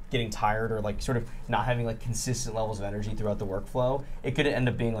know, getting tired, or like sort of not having like consistent levels of energy throughout the workflow, it could end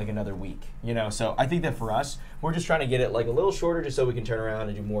up being like another week, you know? So I think that for us, we're just trying to get it like a little shorter just so we can turn around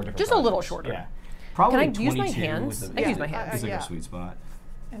and do more different Just projects. a little shorter. Yeah. Probably Can I use my hands? I can use my hands. It's like a sweet spot.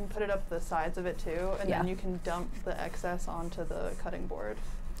 And put it up the sides of it too, and then you can dump the excess onto the cutting board.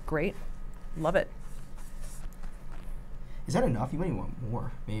 Great. Love it. Is that enough? You might want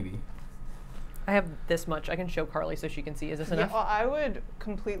more, maybe. I have this much. I can show Carly so she can see. Is this enough? Yeah, well, I would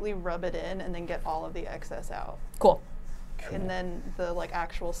completely rub it in and then get all of the excess out. Cool. And then the like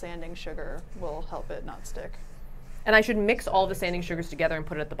actual sanding sugar will help it not stick. And I should mix all the sanding sugars together and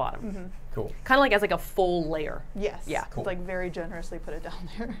put it at the bottom. Mm-hmm. Cool. Kind of like as like a full layer. Yes. Yeah. Cool. Like very generously put it down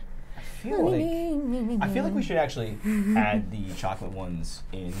there. I feel like we should actually add the chocolate ones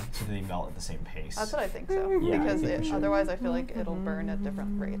in so they melt at the same pace. That's what I think so. Yeah, because I think we should. otherwise I feel like it'll burn at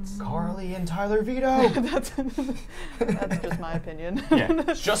different rates. Carly and Tyler veto. that's just my opinion. Yeah,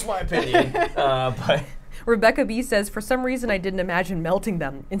 it's just my opinion. But Rebecca B says, for some reason I didn't imagine melting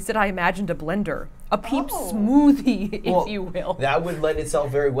them. Instead I imagined a blender. A Peeps smoothie, if you will. That would lend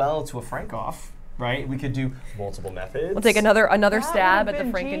itself very well to a Frank-Off, right? We could do multiple methods. We'll take another That stab at would've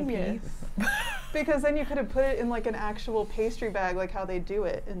the been Franken-Peep. genius. Because then you could have put it in like an actual pastry bag, like how they do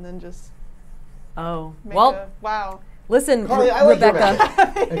it, and then just Oh, make well, wow. Listen, Carly, I like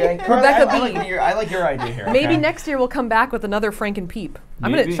Rebecca. Okay, Carly, Rebecca I like your idea here. Maybe okay? next year we'll come back with another Franken-Peep.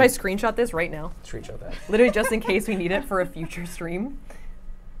 Maybe. Should I screenshot this right now? Screenshot that. Literally just in case we need it for a future stream.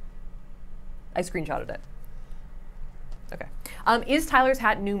 I screenshotted it. Okay. Is Tyler's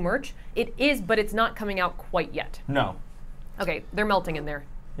hat new merch? It is, but it's not coming out quite yet. No. Okay, they're melting in there.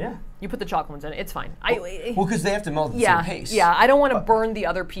 Yeah. You put the chocolate ones in it. It's fine. Well, because they have to melt at the same pace. Yeah, I don't want to burn the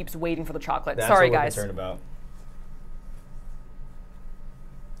other Peeps waiting for the chocolate. That's Sorry, what we're guys. concerned about.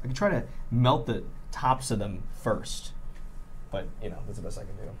 I can try to melt the tops of them first, but you know that's the best I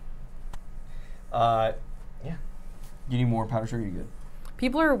can do. Yeah. You need more powder sugar? You good?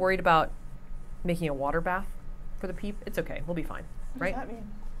 People are worried about making a water bath for the Peep. It's okay. We'll be fine, right? What does that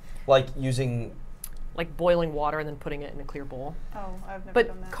mean? Like using. Like boiling water and then putting it in a clear bowl. Oh, I've never But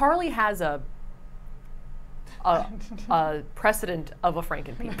done that. Carly has a precedent of a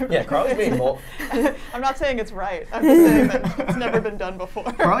Franken-Peep. Yeah, Carly's made I'm not saying it's right. I'm just saying that it's never been done before.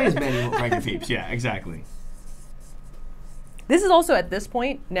 Carly has made Franken-Peeps. Yeah, exactly. This is also at this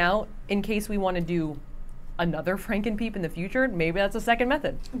point now, in case we want to do another Franken-Peep in the future, maybe that's a second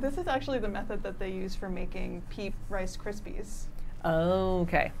method. This is actually the method that they use for making Peep Rice Krispies.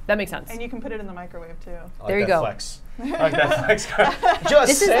 Okay, that makes sense. And you can put it in the microwave too. I like There you that go. Flex. I like that flex. Just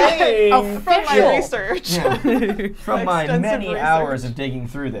This is saying. From my Official. research. Yeah. From my Extensive many research. hours of digging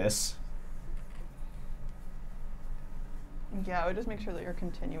through this. Yeah, I would just make sure that you're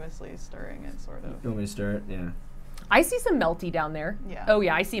continuously stirring it, sort of. You want me to stir it? Yeah. I see some melty down there. Yeah. Oh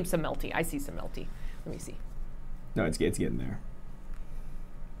yeah, I see some melty. I see some melty. Let me see. No, it's getting there.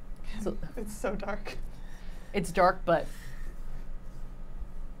 So It's so dark. it's dark, but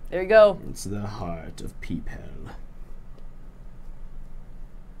there you go. It's the heart of Peep Hell.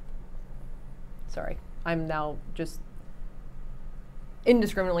 Sorry, I'm now just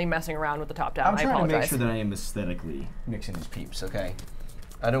indiscriminately messing around with the top down. I'm I trying apologize. to make sure that I am aesthetically mixing these Peeps, okay?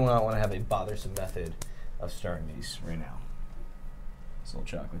 I do not want to have a bothersome method of stirring these right now. This little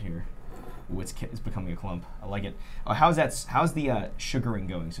chocolate here. Ooh, it's becoming a clump. I like it. Oh, how's the sugaring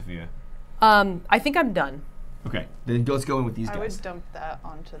going, Safiya? I think I'm done. Okay, then let's go in with these guys. I would dump that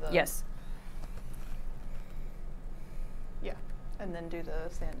onto the. Yes. Yeah, and then do the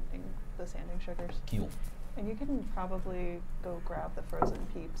sanding sugars. Cool. And you can probably go grab the frozen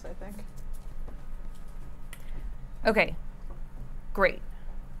Peeps, I think. Okay. Great.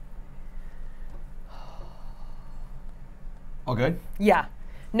 All good? Yeah.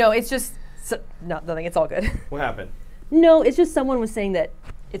 No, it's just nothing. It's all good. What happened? No, it's just someone was saying that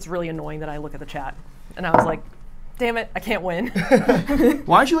it's really annoying that I look at the chat, and I was like, damn it, I can't win.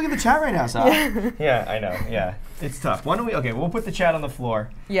 Why don't you look at the chat right now, Sal? Yeah, I know. Yeah, it's tough. Why don't we? Okay, we'll put the chat on the floor.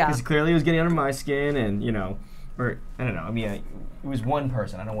 Yeah. Because clearly it was getting under my skin, and or I don't know. I mean, it was one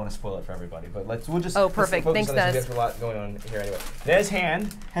person. I don't want to spoil it for everybody, but we'll just. Oh, perfect. Focus Thanks, on this. Nez. There's a lot going on here anyway. Nez's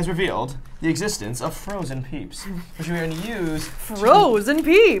hand has revealed the existence of frozen Peeps, which we're going to use. Frozen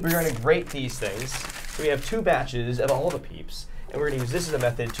Peeps. We're going to grate these things. So we have 2 batches of all the Peeps, and we're going to use this as a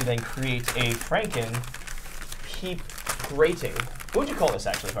method to then create a Franken-Peep grating. What would you call this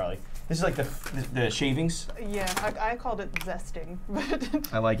actually, Carly? This is like the shavings? Yeah, I called it zesting.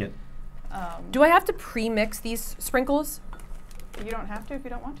 But I like it. Do I have to pre-mix these sprinkles? You don't have to if you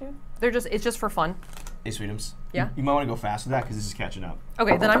don't want to. It's just for fun. Hey, Sweetums. Yeah? You might want to go fast with that because this is catching up.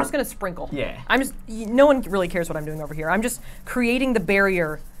 Okay, then I'm just gonna sprinkle. Yeah. No one really cares what I'm doing over here. I'm just creating the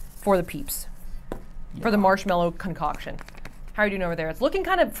barrier for the Peeps. For the marshmallow concoction. How are you doing over there? It's looking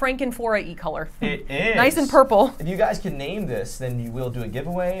kind of Franken-4-y color. It is. Nice and purple. If you guys can name this, then you will do a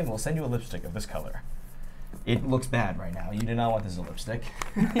giveaway and we'll send you a lipstick of this color. It looks bad right now. You do not want this as a lipstick.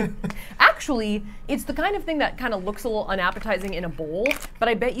 Actually, it's the kind of thing that kind of looks a little unappetizing in a bowl, but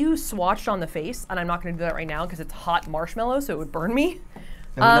I bet you swatched on the face, and I'm not going to do that right now because it's hot marshmallow, so it would burn me.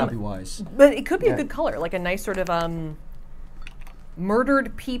 That would not be wise. But it could be a good color, like a nice sort of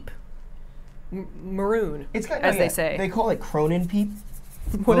murdered peep maroon, It's got, as they say. They call it Franken-Peep.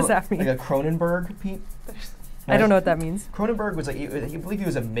 What does that mean? Like a Cronenberg peep. I don't know what that means. Cronenberg was you believe he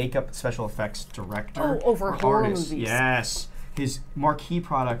was a makeup special effects director. Oh, over horror movies. Yes. His marquee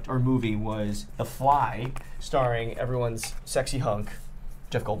product or movie was The Fly, starring everyone's sexy hunk,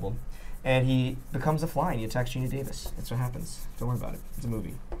 Jeff Goldblum. And he becomes the Fly and he attacks Gina Davis. That's what happens. Don't worry about it. It's a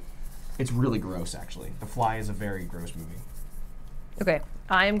movie. It's really gross, actually. The Fly is a very gross movie. Okay,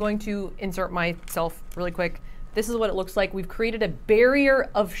 I am going to insert myself really quick. This is what it looks like. We've created a barrier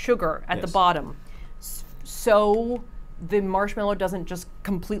of sugar at the bottom, so the marshmallow doesn't just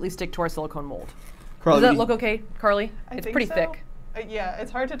completely stick to our silicone mold. Carly, Does that look okay, Carly? It's pretty thick. Yeah,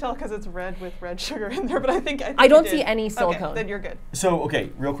 it's hard to tell because it's red with red sugar in there, but I think I don't see any silicone. Okay, then you're good. So, okay,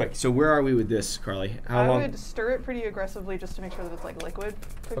 real quick. So where are we with this, Carly? How I long? would stir it pretty aggressively just to make sure that it's like liquid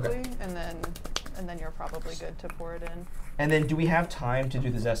quickly, and then you're probably good to pour it in. And then do we have time to do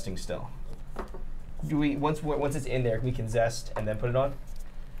the zesting still? Do we once it's in there, we can zest and then put it on?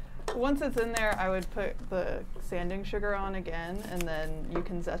 Once it's in there, I would put the sanding sugar on again, and then you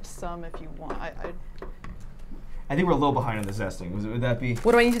can zest some if you want. I think we're a little behind on the zesting. Would that be?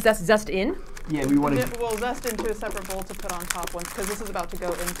 What do I need to zest in? Yeah, we want to. We'll zest into a separate bowl to put on top once, because this is about to go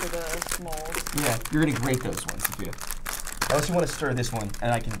into the mold. Yeah, you're gonna grate those ones, Safiya. Unless you want to stir this one,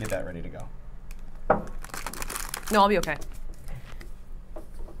 and I can get that ready to go. No, I'll be okay.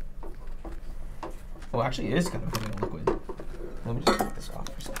 Oh, actually, it is kind of becoming a liquid. Let me just take this off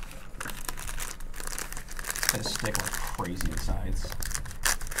for a second. It's gonna stick like crazy to the sides.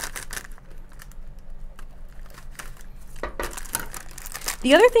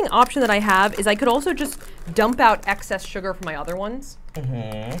 The other option that I have is I could also just dump out excess sugar from my other ones,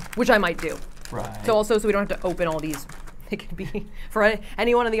 which I might do. Right. So we don't have to open all these. It can be for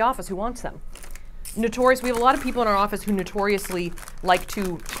anyone in the office who wants them. We have a lot of people in our office who notoriously like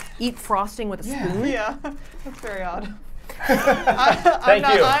to eat frosting with a spoon. Yeah, that's very odd. Thank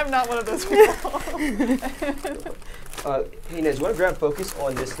you. I'm not one of those people. Hey, Nez, you want to grab focus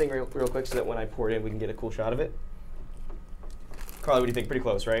on this thing real quick so that when I pour it in, we can get a cool shot of it? Carly, what do you think? Pretty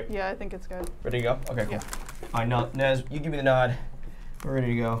close, right? Yeah, I think it's good. Ready to go? Okay, cool. Yeah. All right, now, Nez, you give me the nod. We're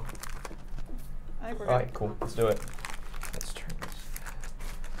ready to go. I think we're All good. right, cool. Let's do it. Let's turn this.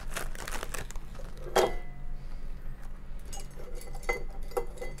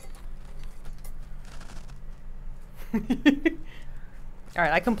 All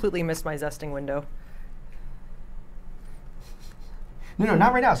right, I completely missed my zesting window. No,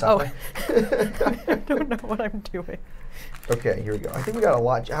 not right now, Safiya. I don't know what I'm doing. Okay, here we go. I think we got a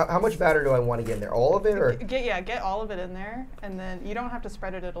lot. How much batter do I want to get in there? All of it, or? Get all of it in there, and then you don't have to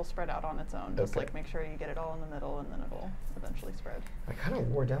spread it. It'll spread out on its own. Just Okay. like make sure you get it all in the middle, and then it'll eventually spread. I kind of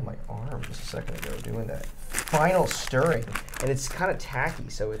wore down my arm just a second ago doing that final stirring, and it's kind of tacky,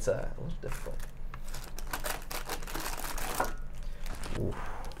 so it's a little difficult. Oof.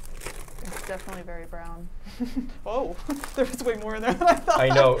 It's definitely very brown. Oh, there was way more in there than I thought. I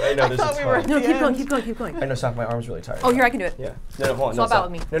know. I There's thought a we were ton. at No, the keep going, end. keep going, keep going. I know, Saf, my arm's really tired. Oh, here, I can do it. Yeah. No, hold on. Swap no, out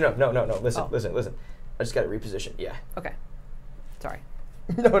stop. with me. No. Listen, Oh. listen. I just got to reposition. Yeah. Okay. Sorry.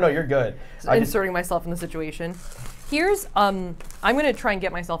 No, you're good. Inserting myself in the situation. Here's I'm gonna try and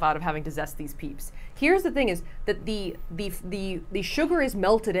get myself out of having to zest these Peeps. Here's the thing: is that the sugar is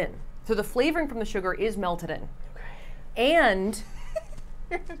melted in, so the flavoring from the sugar is melted in, and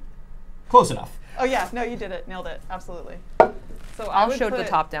Close enough. Oh yeah, no, you did it, nailed it, absolutely. So I'll show the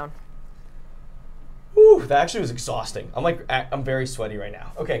top down. Whew, that actually was exhausting. I'm very sweaty right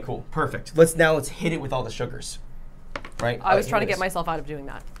now. Okay, cool, perfect. Let's hit it with all the sugars. Right. I was trying to get myself out of doing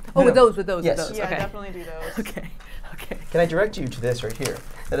that. Oh, No, with no. those, with those, Yes. with those. Yeah, Okay. definitely do those. Okay. Okay. Can I direct you to this right here?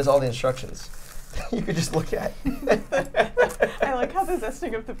 That is all the instructions. You could just look at. I like how the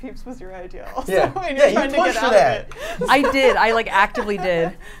zesting of the Peeps was your idea. Also, Yeah. and Yeah, you're you trying to pushed get for out that. of it. I did. I like actively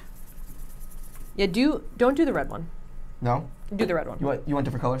did. Yeah. Don't do the red one. No. Do the red one. You want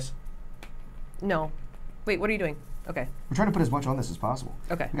different colors? No. Wait. What are you doing? Okay. We're trying to put as much on this as possible.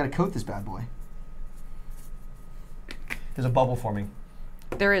 Okay. We got to coat this bad boy. There's a bubble forming.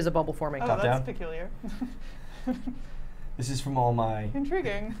 There is a bubble forming. Oh, Top that's down? peculiar. This is from all my.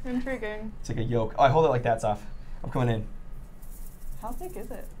 Intriguing, intriguing. It's like a yolk. Oh, I hold it like that, Saf. I'm coming in. How thick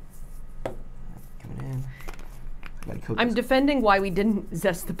is it? Coming in. I gotta coat I'm this. defending why we didn't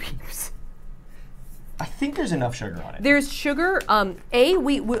zest the Peeps. I think there's enough sugar on it. There's sugar.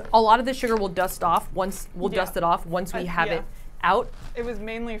 We a lot of the sugar will dust off once we'll Yeah. dust it off once we have yeah. it out. It was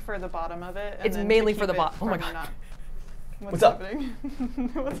mainly for the bottom of it. And It's then to mainly for keep the it bottom. Oh my from God. not- What's up? happening?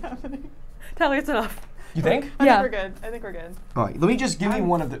 What's happening? Tyler, it's enough. You think? I Yeah. think we're good. I think we're good. All right. Let me just give me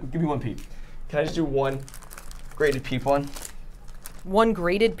one peep. Can I just do one grated peep one? One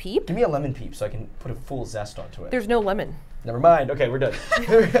grated Peep. Give me a lemon peep so I can put a full zest onto it. There's no lemon. Never mind. Okay, we're done.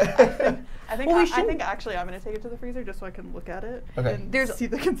 I think Well, we I shouldn't- think actually I'm gonna take it to the freezer just so I can look at it Okay. and There's- see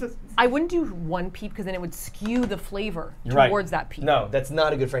the consistency. I wouldn't do one Peep because then it would skew the flavor You're right. towards that Peep. No, that's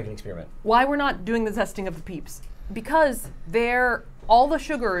not a good Franken experiment. Why we're not doing the zesting of the Peeps? Because all the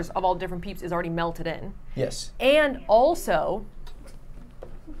sugars of all different Peeps is already melted in, Yes. and also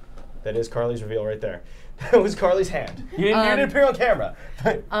That is Carly's reveal right there. That was Carly's hand. You didn't appear on camera.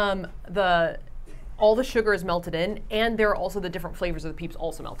 all the sugar is melted in, and there are also the different flavors of the Peeps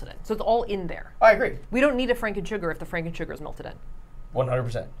also melted in. So it's all in there. I agree. We don't need a Franken sugar if the Franken sugar is melted in.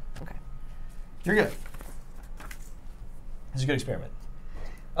 100%. Okay. You're good. It's a good experiment.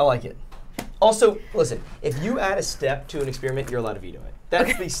 I like it. Also, listen, if you add a step to an experiment, you're allowed to veto it.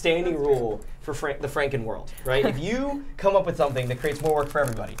 That's the standing rule for the Franken world, right? If you come up with something that creates more work for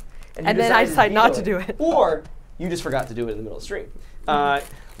everybody, And then I decide not to do it. or you just forgot to do it in the middle of the stream.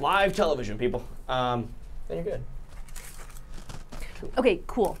 Live television, people. Then you're good. Okay,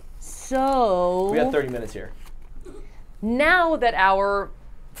 cool. So We got 30 minutes here. now that our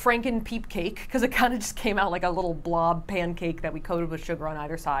Franken-Peep cake, because it kind of just came out like a little blob pancake that we coated with sugar on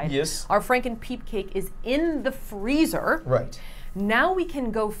either side. Yes. Our Franken-Peep cake is in the freezer. Right. Now we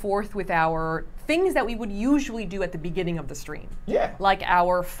can go forth with our things that we would usually do at the beginning of the stream. Yeah. Like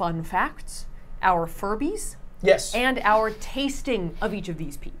our fun facts, our Furbies, Yes. and our tasting of each of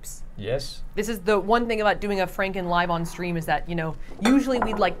these Peeps. Yes. This is the one thing about doing a Franken live on stream is that, usually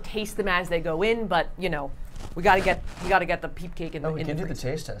we'd like taste them as they go in, but we gotta get the Peep cake in the Oh, we in can the do the freezer.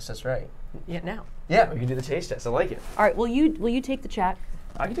 taste test. That's right. Yeah, now. Yeah, we can do the taste test. I like it. All right, will you take the chat?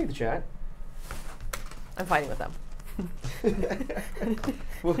 I can take the chat. I'm fighting with them.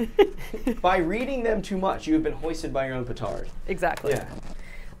 Well, by reading them too much, you have been hoisted by your own petard. Exactly. Yeah.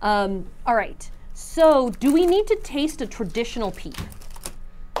 All right. So, do we need to taste a traditional Peep?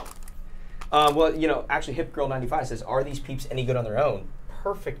 Well, actually, Hip Girl 95 says, "Are these Peeps any good on their own?"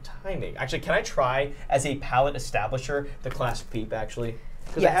 Perfect timing. Actually, can I try as a palate establisher the classic Peep? Actually,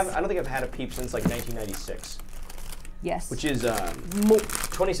 because Yes. I don't think I've had a Peep since like 1996, Yes. which is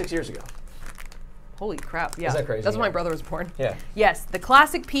 26 years ago. Holy crap! Yeah. that crazy? That's when Yeah. my brother was born. Yeah. Yes, the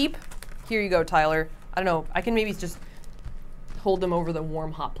classic Peep. Here you go, Tyler. I don't know. I can maybe just hold them over the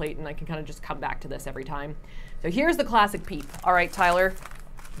warm hot plate, and I can kind of just come back to this every time. So here's the classic Peep. All right, Tyler.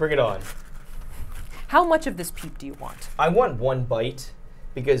 Bring it on. How much of this Peep do you want? I want one bite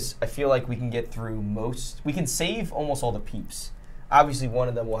because I feel like we can get through most. We can save almost all the Peeps. Obviously, one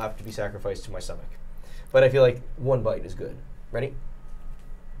of them will have to be sacrificed to my stomach. but I feel like one bite is good. Ready?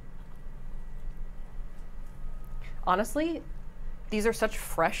 Honestly, these are such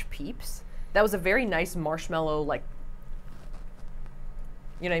fresh Peeps. That was a very nice marshmallow, like,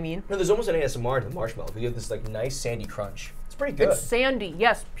 you know what I mean? No, there's almost an ASMR to the marshmallow. You have this like nice sandy crunch. It's pretty good. It's sandy.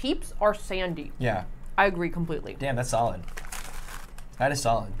 Yes, Peeps are sandy. Yeah. I agree completely. Damn, that's solid. That is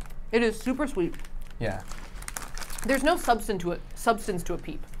solid. It is super sweet. Yeah. There's no substance to a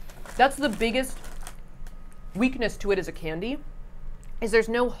Peep. That's the biggest weakness to it as a candy, is there's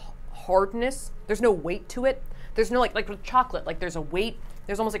no hardness, there's no weight to it. There's no like with chocolate, like there's a weight,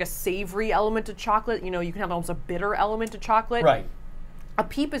 there's almost like a savory element to chocolate. You know, you can have almost a bitter element to chocolate. Right. A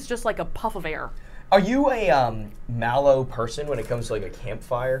Peep is just like a puff of air. Are you a mallow person when it comes to like a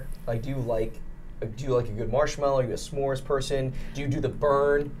campfire? Like, do you like a good marshmallow? Are you a s'mores person? Do you do the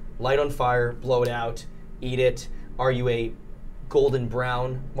burn, light on fire, blow it out, eat it? Are you a golden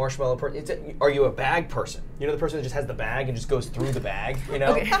brown marshmallow person? Are you a bag person? You know, the person that just has the bag and just goes through the bag, you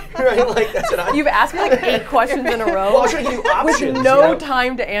know? Okay. Right? Like, that's what You've asked me like 8 questions in a row. Well, I was trying to give you options. With no you know?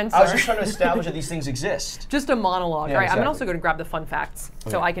 time to answer. I was just trying to establish that these things exist. Just a monologue. Yeah, All right, exactly. I'm also going to grab the fun facts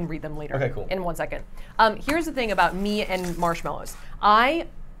so Okay. I can read them later. Okay, cool. In 1 second. Here's the thing about me and marshmallows. I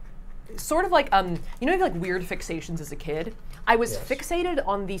sort of like, you know, like weird fixations as a kid. I was Yes. fixated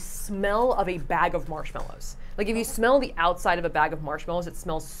on the smell of a bag of marshmallows. Like if you smell the outside of a bag of marshmallows, it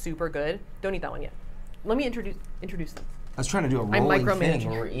smells super good. Don't eat that one yet. Let me introduce them. I was trying to do a I'm rolling micromanaging. thing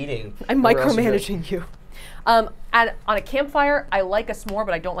when we're eating. I'm Where else is it? micromanaging you. On a campfire, I like a s'more,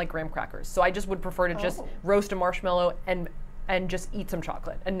 but I don't like graham crackers. So I just would prefer to just roast a marshmallow and just eat some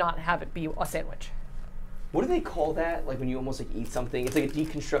chocolate and not have it be a sandwich. What do they call that? Like when you almost like eat something, it's like a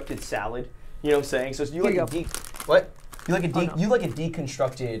deconstructed salad. You know what I'm saying? So you Here like you a what? You like a no. you like a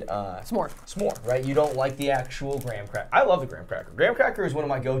deconstructed S'more. S'more, right? You don't like the actual graham cracker. I love the graham cracker. Graham cracker is one of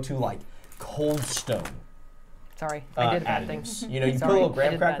my go-to like Cold Stone. Sorry, I did a bad thing. additives. You know, you put a Sorry, little I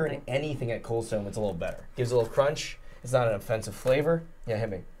graham did a bad cracker in thing. anything at Cold Stone, it's a little better. Gives a little crunch. It's not an offensive flavor. Yeah, hit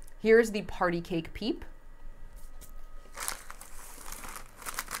me. Here's the party cake Peep.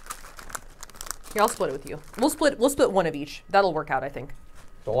 Here, I'll split it with you. We'll split one of each. That'll work out, I think.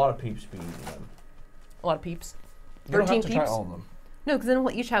 There's a lot of Peeps being eaten. Them. A lot of Peeps. You don't 13 have to try Peeps? all of them. No, because then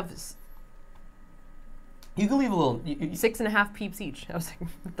we'll each have You can leave a little. 6.5 Peeps each. I was like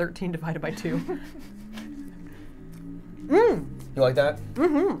 13 divided by 2. You like that?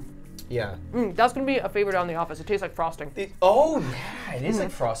 Mm-hmm. Yeah. That's gonna be a favorite out in the office. It tastes like frosting. Oh yeah, it is like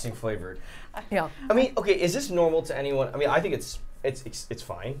frosting flavored. Yeah. I mean, okay, is this normal to anyone? I mean, I think it's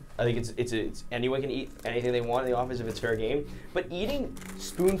fine. I think it's anyone can eat anything they want in the office if it's fair game. But eating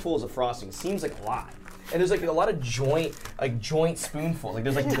spoonfuls of frosting seems like a lot. And there's like a lot of joint spoonful. Like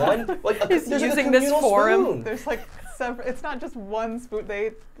there's like one like He's there's like a using this communal for him. spoon. There's like several. It's not just one spoon.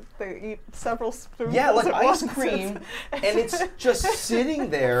 They eat several spoonfuls. Yeah, like at ice once. cream, and it's just sitting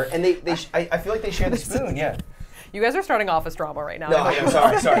there. And I feel like they share the spoon. Yeah. You guys are starting office drama right now. No,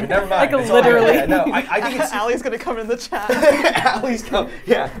 I'm sorry. Never mind. Like It's all good. literally. Yeah, no, I think it's. Allie's gonna come in the chat. Allie's come.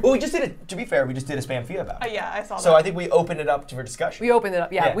 Yeah. Well, we just did it. To be fair, we just did a spam Fia about it. Yeah, I saw that. So I think we opened it up for discussion. We opened it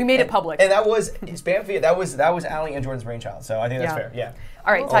up. Yeah, we made it public. And that was spam Fia. That was Allie and Jordan's brainchild. So I think that's Yeah. fair. Yeah.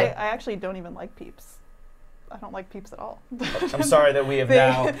 All right, Well, Ty. I actually don't even like Peeps. I don't like Peeps at all. I'm sorry that we have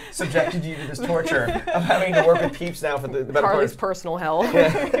now subjected you to this torture of having to work with Peeps now for the better part. Carly's personal hell.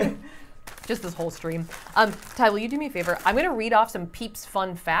 Just this whole stream. Ty, will you do me a favor? I'm going to read off some Peeps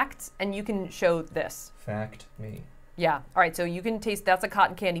fun facts, and you can show this. Fact me. Yeah. All right, so you can taste, that's a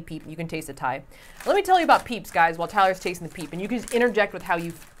cotton candy Peep. You can taste it, Ty. Let me tell you about Peeps, guys, while Tyler's tasting the Peep, and you can just interject with how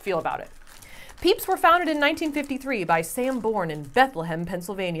you feel about it. Peeps were founded in 1953 by Sam Bourne in Bethlehem,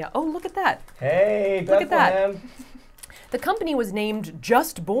 Pennsylvania. Oh, look at that. Hey, Look at that. Bethlehem. The company was named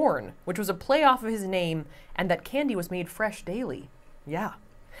Just Born, which was a play off of his name, and that candy was made fresh daily. Yeah.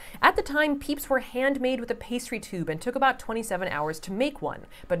 At the time, Peeps were handmade with a pastry tube and took about 27 hours to make one,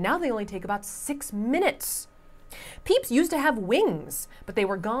 but now they only take about 6 minutes. Peeps used to have wings, but they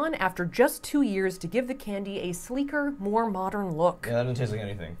were gone after just 2 years to give the candy a sleeker, more modern look. Yeah, that doesn't taste like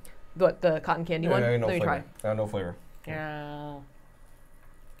anything. What, the cotton candy one? No Let me flavor. try. No flavor. Yeah.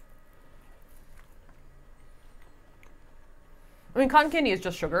 I mean, cotton candy is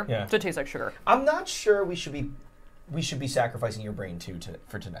just sugar, Yeah. so it tastes like sugar. I'm not sure we should be sacrificing your brain too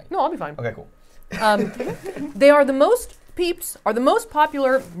for tonight. No, I'll be fine. Okay, cool. Peeps are the most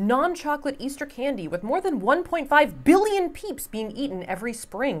popular non-chocolate Easter candy, with more than 1.5 billion Peeps being eaten every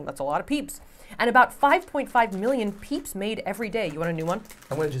spring. That's a lot of Peeps. And about 5.5 million Peeps made every day. You want a new one?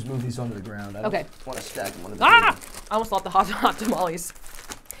 I'm gonna just move these onto the ground. I Okay. don't want to stack them on the Ah! I almost thought the hot tamales.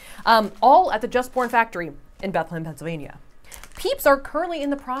 All at the Just Born factory in Bethlehem, Pennsylvania. Peeps are currently in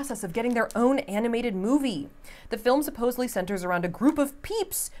the process of getting their own animated movie. The film supposedly centers around a group of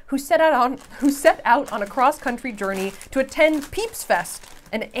Peeps who set out on a cross-country journey to attend Peeps Fest,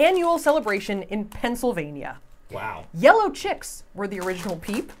 an annual celebration in Pennsylvania. Wow. Yellow chicks were the original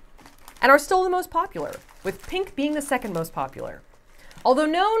Peep and are still the most popular, with pink being the second most popular. Although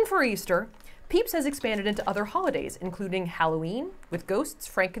known for Easter, Peeps has expanded into other holidays, including Halloween, with ghosts,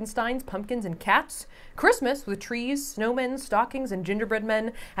 Frankensteins, pumpkins, and cats, Christmas, with trees, snowmen, stockings, and gingerbread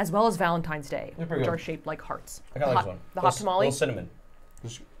men, as well as Valentine's Day, which are shaped like hearts. I kind of like this one. The hot tamale. Little cinnamon.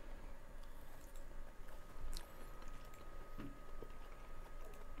 It's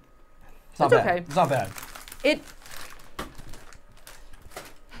not bad. okay. It's not bad.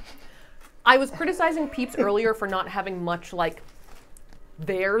 I was criticizing Peeps earlier for not having much like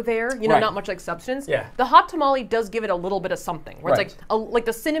not much like substance. Yeah. The hot tamale does give it a little bit of something, where Right. it's like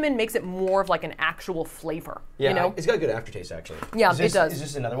the cinnamon makes it more of like an actual flavor. Yeah, You know? it's got a good aftertaste actually. Yeah, Is this, it does. Is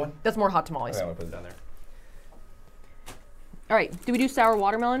this another one? That's more hot tamales. Okay, I'm gonna put it down there. All right, do we do sour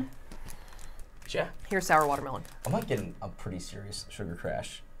watermelon? Yeah. Here's sour watermelon. I'm like getting a pretty serious sugar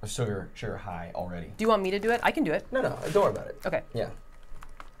crash, a sugar high already. Do you want me to do it? I can do it. No, don't worry about it. Okay. Yeah.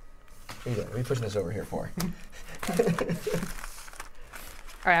 Here you go. Let me pushing this over here for.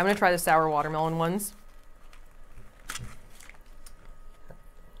 All right, I'm gonna try the sour watermelon ones.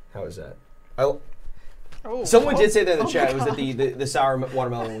 How is that? Oh. Someone did say that in the chat. It was that the sour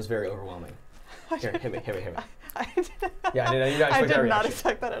watermelon was very overwhelming. Here, hit me. Yeah, I did not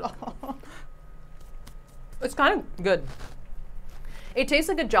expect that at all. It's kind of good. It tastes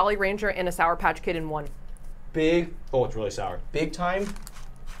like a Jolly Rancher and a Sour Patch Kid in one. Oh, it's really sour. Big time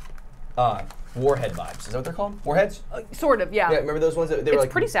Warhead vibes. Is that what they're called? Warheads? Sort of, yeah. Yeah, remember those ones? They were It's like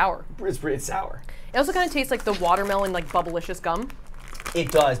pretty sour. It's sour. It also kind of tastes like the watermelon, like bubblicious gum.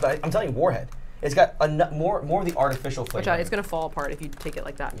 It does, but I'm telling you, Warhead. It's got more of the artificial flavor. Watch out, it's gonna fall apart if you take it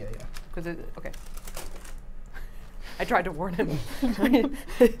like that. Yeah. Because okay. I tried to warn him.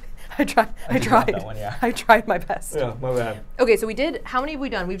 I tried. that one, yeah. I tried my best. Yeah, my bad. Okay, so how many have we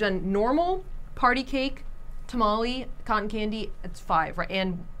done? We've done normal, party cake, tamale, cotton candy. It's 5, right?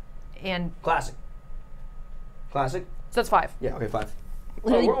 And Classic. so that's 5. Yeah, okay, 5.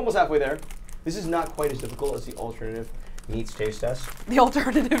 Literally- We're almost halfway there. This is not quite as difficult as the alternative meats taste test. The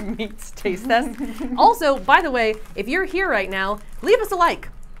alternative meats taste test. Also, by the way, if you're here right now, leave us a like.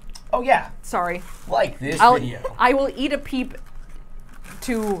 Oh yeah, Sorry. like this I video. will eat a peep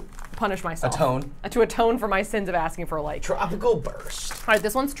to punish myself. Atone. To atone for my sins of asking for a like. Tropical burst. All right,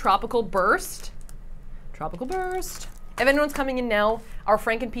 this one's Tropical Burst. Tropical Burst. If anyone's coming in now, our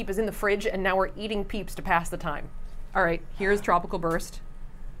Franken-Peep is in the fridge, and now we're eating Peeps to pass the time. All right, here's Tropical Burst.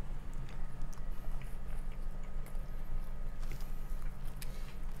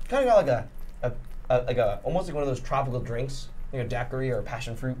 Kind of got like a almost like one of those tropical drinks, like a daiquiri or a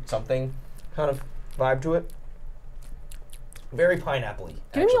passion fruit something kind of vibe to it. Very pineapple-y.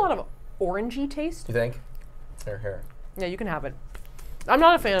 Giving me a lot of orangey taste. You think? Here. Yeah, you can have it. I'm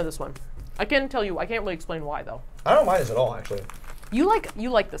not a fan of this one. I can't really explain why though. I don't mind this at all, actually. You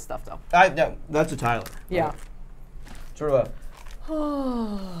like this stuff though. No, that's a Tyler. Yeah. Right? Sort of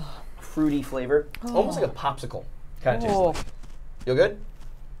a fruity flavor, almost like a popsicle kind of taste. Oh, Like. You good?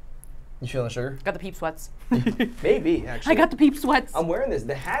 You feeling the sugar? got the Peep sweats. Maybe actually. I got the Peep sweats. I'm wearing this.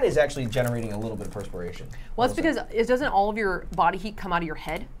 The hat is actually generating a little bit of perspiration. Well, it's because doesn't all of your body heat come out of your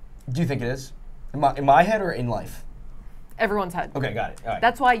head? Do you think it is? In my head or in life? Everyone's head. Okay, got it. All right.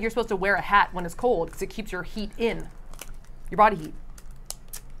 That's why you're supposed to wear a hat when it's cold, because it keeps your heat in. Your body heat.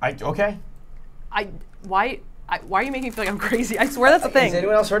 Okay. Why are you making me feel like I'm crazy? I swear that's a thing. Has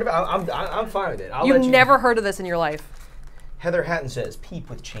anyone else heard of it? I'm fine with it. I'll You've let you. never heard of this in your life. Heather Hatton says, "Peep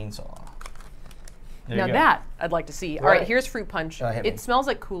with chainsaw." There Now you go. that I'd like to see. All Right. right, here's fruit punch. Hit me. It smells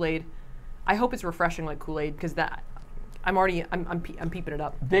like Kool-Aid. I hope it's refreshing like Kool-Aid, because I'm peeping it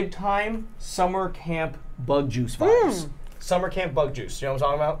up. Big time summer camp bug juice vibes. Summer camp bug juice. You know what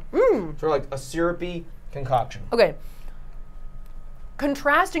I'm talking about? Sort of like a syrupy concoction. Okay.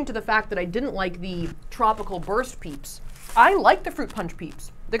 Contrasting to the fact that I didn't like the Tropical Burst Peeps, I like the fruit punch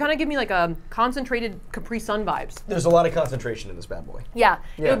Peeps. They kind of give me like a concentrated Capri Sun vibes. There's a lot of concentration in this bad boy. Yeah,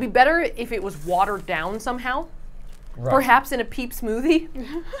 it Yeah. would be better if it was watered down somehow, Right. perhaps in a Peep smoothie.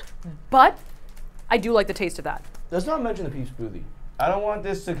 But I do like the taste of that. Does not mention the Peep smoothie. I don't want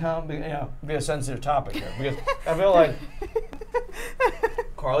this to be a sensitive topic here because I feel like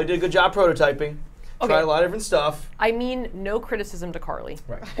Carly did a good job prototyping. Okay. Tried a lot of different stuff. I mean, no criticism to Carly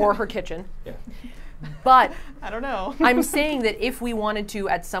Right. or her kitchen, Yeah. but I don't know. I'm saying that if we wanted to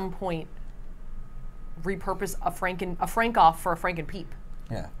at some point repurpose a Frank-Off for a Franken-Peep,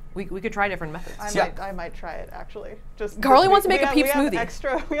 Yeah. We could try different methods. I might try it actually. Just Carly wants to make a Peep we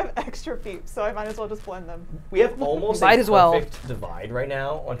smoothie. We have extra Peeps, so I might as well just blend them. We have almost Might a as well. perfect divide right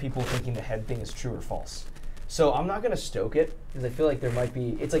now on people thinking the head thing is true or false. So I'm not gonna stoke it because I feel like there might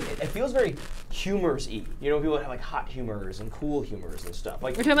be. It's like it feels very humors-y. You know, people that have like hot humors and cool humors and stuff.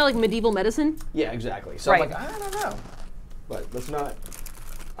 Like You're talking about like medieval medicine? yeah, exactly. So Right. I'm like, I don't know, but let's not.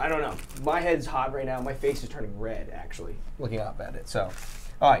 I don't know. My head's hot right now. My face is turning red actually, looking up at it. So,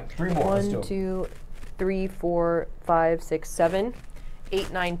 all right, 3 more. Let's do 1, it. 2, 3, 4, 5, 6, 7,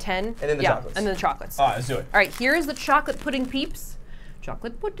 8, 9, 10. And then the chocolates. And then the chocolates. All right, let's do it. All right, here's the chocolate pudding Peeps.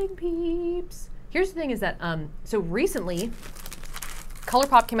 Chocolate pudding Peeps. Here's the thing is that, so recently,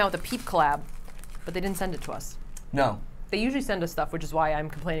 ColourPop came out with a Peep collab, but they didn't send it to us. No. They usually send us stuff, which is why I'm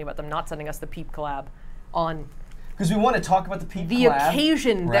complaining about them not sending us the Peep collab on Because we want to talk about the Peep the collab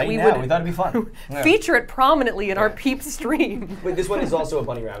occasion right that we now. would We thought it'd be fun. Yeah. feature it prominently in our Yeah. Peep stream. Wait, this one is also a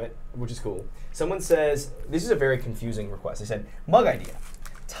bunny rabbit, which is cool. Someone says, this is a very confusing request. They said, mug idea.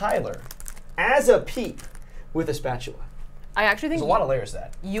 Tyler, as a Peep with a spatula. I actually think There's a lot of layers to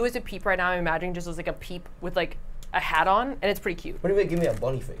that. you as a Peep right now, I'm imagining just as like a Peep with like a hat on, and it's pretty cute. What do you mean, give me a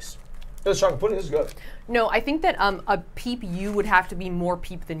bunny face? This is chocolate pudding, this is good. No, I think that a Peep you would have to be more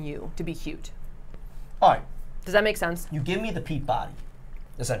Peep than you to be cute. All right, Does that make sense? you give me the Peep body,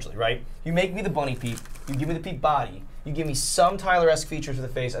 essentially, right? You make me the bunny Peep, you give me the Peep body, you give me some Tyler-esque features to the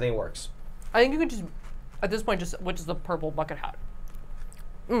face, I think it works. I think you could just, at this point, just which is the purple bucket hat.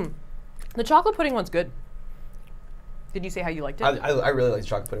 The chocolate pudding one's good. Did you say how you liked it? I really like the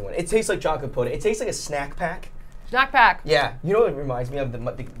chocolate pudding one. It tastes like chocolate pudding. It tastes like a snack pack. Snack pack. Yeah, you know what it reminds me of? The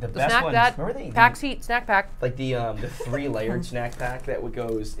best Snack ones. that. Remember the Pack seat, snack pack. like the 3-layered snack pack that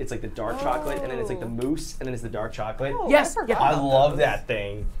goes. It's like the dark chocolate, and then it's like the mousse, and then it's the dark chocolate. Oh, Yes, I forgot yeah. I about love those. that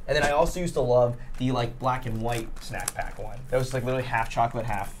thing. And then I also used to love the like black and white snack pack one. That was like literally half chocolate,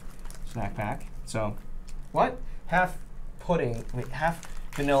 half snack pack. So, what? Half pudding, wait, half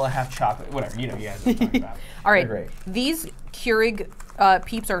vanilla, half chocolate. Whatever, you know, you guys know what I'm talking about. All right, They're great. these Keurig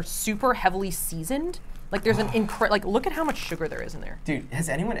Peeps are super heavily seasoned. Like there's an like look at how much sugar there is in there. Dude, has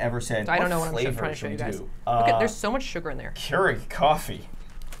anyone ever said I don't know what what I'm flavor trying to should show we you guys. do? Look at there's so much sugar in there. Keurig coffee.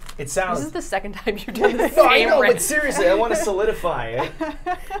 It sounds. This is the second time you've done the No, I same know, rant. but seriously, I want to solidify it.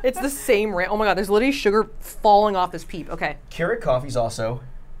 It's the same rant. Oh my god, there's literally sugar falling off this Peep. Okay. Keurig coffee's also.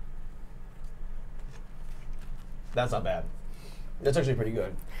 That's not bad. That's actually pretty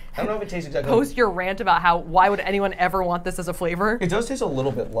good. I don't know if it tastes exactly. Post your rant about how why would anyone ever want this as a flavor? It does taste a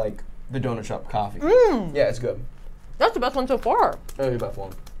little bit like the donut shop coffee. Yeah, it's good. That's the best one so far. Oh, you about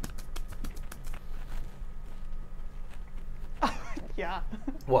one. Yeah.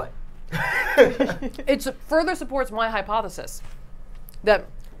 What? It further supports my hypothesis that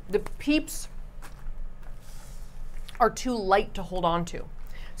the Peeps are too light to hold on to.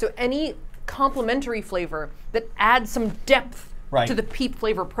 So any complementary flavor that adds some depth Right. to the Peep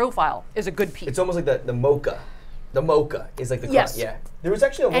flavor profile is a good Peep. It's almost like the mocha. The mocha is like the Yes. Yeah. There was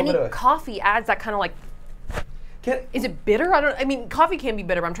actually a little Any bit of. coffee adds that kind of like, is it bitter? I mean, coffee can be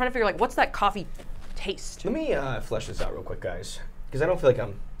bitter, but I'm trying to figure like, what's that coffee taste? Let me flesh this out real quick, guys, because I don't feel like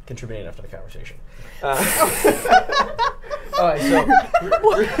I'm contributing enough to the conversation. All right, so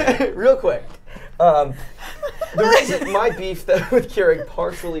real quick, the reason my beef with Keurig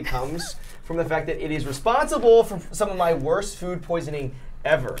partially comes from the fact that it is responsible for some of my worst food poisoning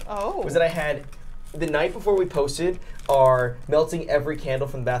ever. Oh. Was that I had the night before we posted our melting every candle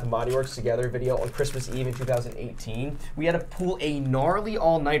from the Bath and Body Works together video on Christmas Eve in 2018. We had to pull a gnarly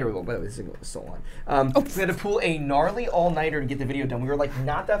all-nighter. Oh, by the way, this is still on. We had to pull a gnarly all-nighter to get the video done. We were like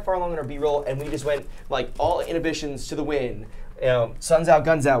not that far along in our B-roll, and we just went like all inhibitions to the wind. You know, suns out,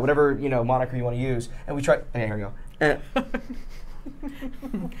 guns out, whatever moniker you want to use. And we tried. Okay, here we go.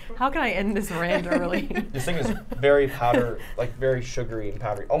 How can I end this rant early? This thing is very powder, like very sugary and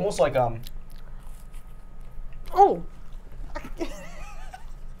powdery, almost like Oh,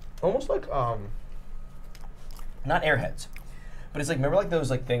 almost like not Airheads, but it's like, remember like those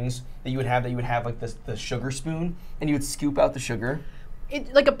like things that you would have like the sugar spoon and you would scoop out the sugar.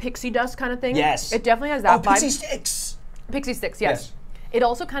 it like a pixie dust kind of thing. Yes. It definitely has that Oh, vibe. Pixie Sticks. Pixie sticks, yes. It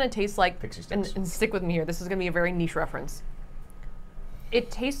also kind of tastes like, Pixie and, Sticks. and stick with me here, this is going to be a very niche reference.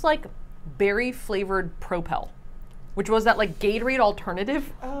 It tastes like berry flavored Propel, which was that like Gatorade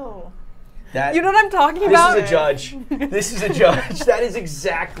alternative. Oh. That, You know what I'm talking this about? is a judge. This is a judge. That is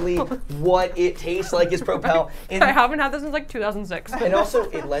exactly what it tastes like is Propel. And, I haven't had this since like 2006. and also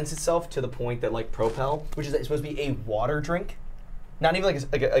it lends itself to the point that like Propel, which is supposed to be a water drink, not even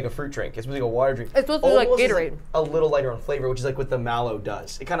like a fruit drink. It's supposed to be like a water drink. It's supposed to be like Almost is, Gatorade. a little lighter on flavor, which is like what the mallow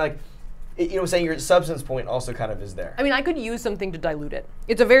does. It kind of like you know what I'm saying, your substance point also kind of is there. I mean, I could use something to dilute it.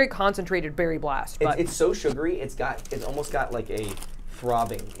 It's a very concentrated berry blast. But It's so sugary, it's almost got like a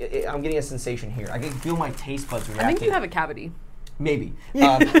throbbing. I'm getting a sensation here. I can feel my taste buds reacting. I think you have a cavity. Maybe. Here,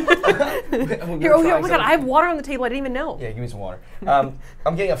 oh my god, I have water on the table. I didn't even know. Yeah, give me some water. I'm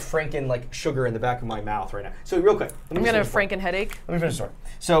getting a Franken like sugar in the back of my mouth right now. So real quick, I'm gonna have a Franken headache. Let me finish the story.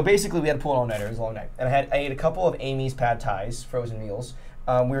 So basically, we had to pull it all nighter. It was a long night, and I ate a couple of Amy's pad thais, frozen meals.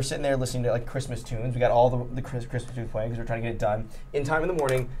 We were sitting there listening to like Christmas tunes. We got all the Christmas tunes playing because we were trying to get it done in time in the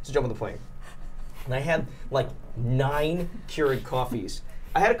morning to jump on the plane. And I had like 9 Keurig coffees.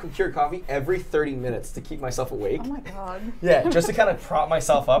 I had a Keurig coffee every 30 minutes to keep myself awake. Oh my god. Yeah, just to kind of prop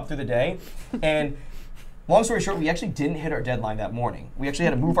myself up through the day. And long story short, we actually didn't hit our deadline that morning. We actually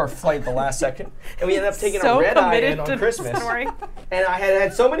had to move our flight at the last second. And we ended up taking a red eye in on Christmas. And I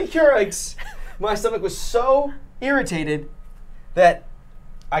had so many Keurigs, my stomach was so irritated that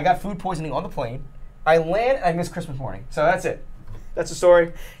I got food poisoning on the plane. I land and I missed Christmas morning. So that's it. That's the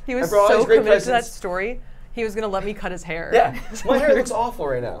story. He was so committed to that story. He was going to let me cut his hair. Yeah, my hair looks awful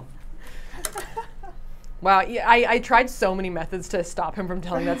right now. Wow, yeah, I tried so many methods to stop him from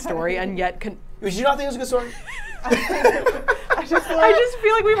telling that story, and yet... Did you not think it was a good story? I just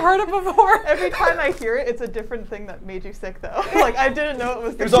feel like we've heard it before. Every time I hear it, it's a different thing that made you sick, though. Like, I didn't know it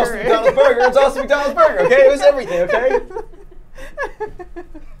was the It was also McDonald's burger. It was also McDonald's burger, okay? It was everything, okay?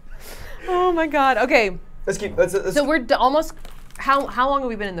 Oh my god, okay. Let's So we're almost... How long have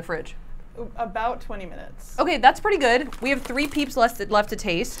we been in the fridge? About 20 minutes. Okay, that's pretty good. We have 3 Peeps left to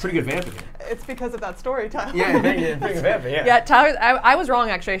taste. pretty good vamping. It's because of that story, Tyler. Yeah, pretty good vamping, yeah. Yeah, Tyler, I was wrong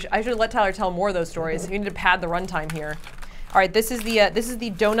actually. I should have let Tyler tell more of those stories. We need to pad the runtime here. All right, this is the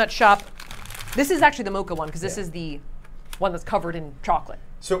donut shop. This is actually the mocha one because this is the one that's covered in chocolate.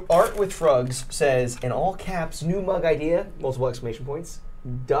 So Art with Frogs says, in all caps, new mug idea, multiple exclamation points,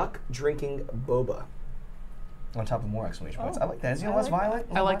 duck drinking boba. On top of more exclamation points. I like that. Is it less violent?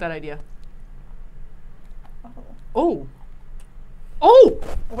 I like that idea. Oh. Oh!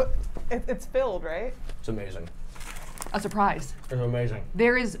 What? It's filled, right? It's amazing. A surprise. It's amazing.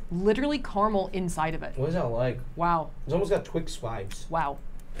 There is literally caramel inside of it. What is that like? Wow. It's almost got Twix vibes. Wow.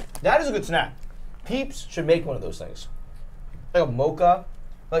 That is a good snack. Peeps should make one of those things. Like a mocha.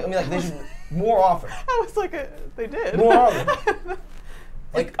 Like, I mean, like they should more often. I was like, they did. More often.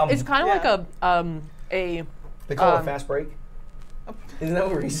 Like it's kind of like a. They call it a fast break. Isn't that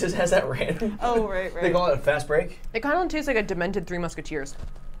what Reese's has that random? Oh, right. They call it a fast break? It kind of tastes like a demented Three Musketeers.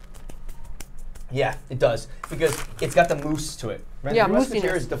 Yeah, it does. Because it's got the mousse to it. Right? Yeah, Three Musketeers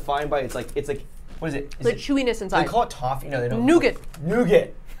is moussiness. defined by, it's like, what is it? Is The it, chewiness inside. they call it toffee? No, they don't. Nougat.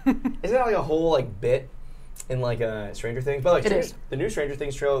 Nougat. Isn't that like a whole like bit in like Stranger Things? But like It is. The new Stranger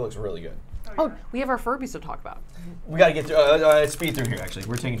Things trailer looks really good. Oh, we have our Furbies to talk about. We gotta get through, speed through here actually.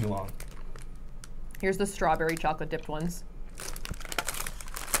 We're taking too long. Here's the strawberry chocolate dipped ones.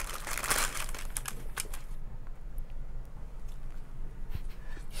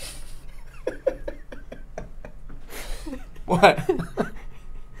 What?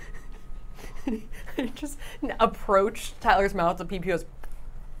 Just approached Tyler's mouth. The Peep goes.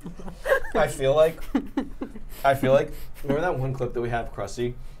 I feel like, remember that one clip that we have,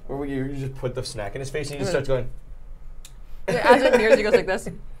 Krusty, where you just put the snack in his face and he just starts going. As it nears, he goes like this.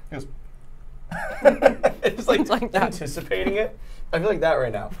 He goes. It's like that. anticipating it. I feel like that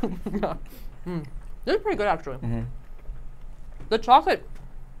right now. This is pretty good actually. The chocolate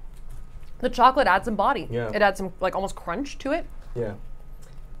adds some body. Yeah. It adds some like almost crunch to it. Yeah.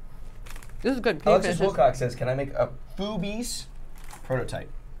 This is good. Can you Alexis finish this? Wilcox says, "Can I make a Furbies prototype?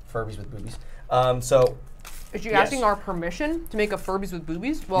 Furbies with boobies." So. Is she yes. asking our permission to make a Furbies with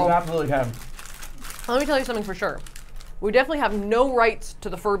boobies? You Well, absolutely can. let me tell you something for sure. We definitely have no rights to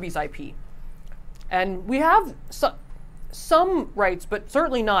the Furbies IP. And we have some rights, but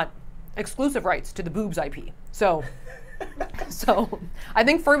certainly not exclusive rights to the boobs IP. So, I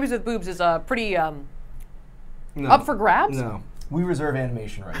think Furbies with boobs is pretty up for grabs. No. We reserve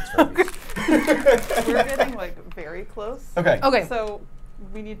animation rights for Furbies. We're getting like very close. Okay. Okay. So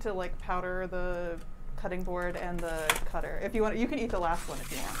we need to like powder the cutting board and the cutter. If you want, you can eat the last one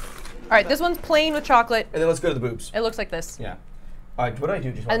if you want. All right, this one's plain with chocolate. And then let's go to the boobs. It looks like this. Yeah. All right, what do I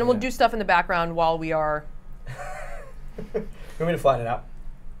do? Just And then we'll do stuff in the background while we are. You want me to flatten it out?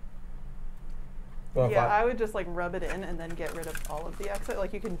 Yeah, I would just like rub it in and then get rid of all of the excess.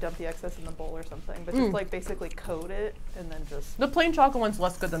 Like you can dump the excess in the bowl or something, but just like basically coat it and then just. The plain chocolate one's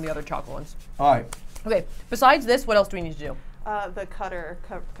less good than the other chocolate ones. All right. Okay, besides this, what else do we need to do? The cutter,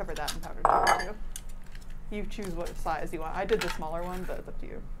 cover that in powdered sugar too. You choose what size you want. I did the smaller one, but it's up to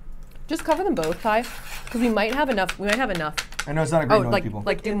you. Just cover them both, Ty, because we might have enough. We might have enough. I know it's not a great Oh, noise, like people.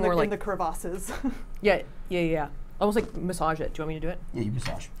 like do in more the, like in the crevasses. yeah. Almost like massage it. Do you want me to do it? Yeah, you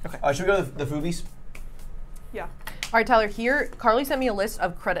massage. Okay. Should we go to the Furbies? Yeah. All right, Tyler. Here, Carly sent me a list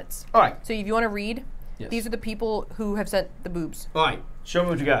of credits. All right. So if you want to read, Yes. these are the people who have sent the boobs. All right. Show me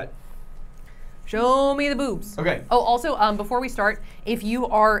what you got. Show me the boobs. Okay. Oh, also, before we start, if you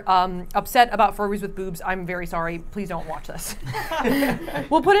are upset about Furbies with boobs, I'm very sorry. Please don't watch this.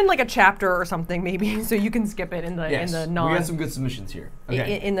 We'll put in like a chapter or something maybe, so you can skip it in the Yes. in the non We got some good submissions here.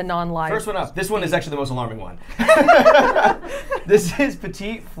 Okay. in the non-live. First one up. This one is actually the most alarming one. This is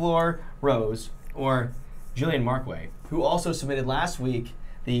Petite Fleur Rose, or Jillian Markway, who also submitted last week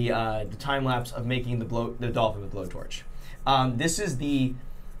the time lapse of making the dolphin with blowtorch. This is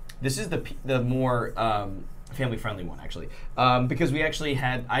the more family friendly one actually, because we actually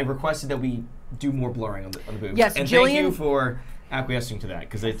I requested that we do more blurring on the boobs. Yes, and Jillian, thank you for acquiescing to that,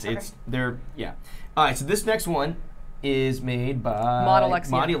 because they're yeah. All right, so this next one is made by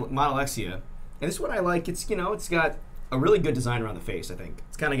Modelexia. And this one I like. It's it's got a really good design around the face. I think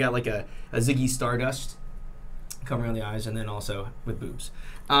it's kind of got like a Ziggy Stardust covering on the eyes, and then also with boobs.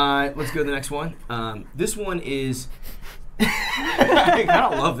 Let's go to the next one. This one is. I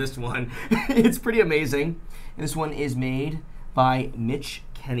kind of love this one. It's pretty amazing. And this one is made by Mitch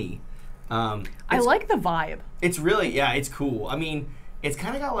Kenny. I like the vibe. It's really, yeah, it's cool. I mean, it's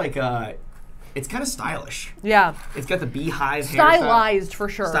kind of got like it's kind of stylish. Yeah. It's got the beehive Stylized for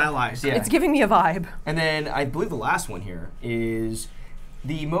sure. Stylized, yeah. It's giving me a vibe. And then I believe the last one here is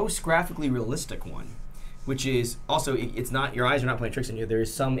the most graphically realistic one, which is also, it's not, your eyes are not playing tricks on you. There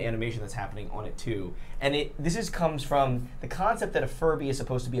is some animation that's happening on it too. And this comes from the concept that a Furby is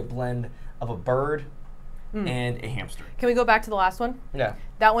supposed to be a blend of a bird and a hamster. Can we go back to the last one? Yeah.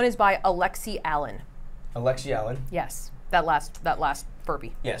 That one is by Alexi Allen. Alexi Allen. Yes. That last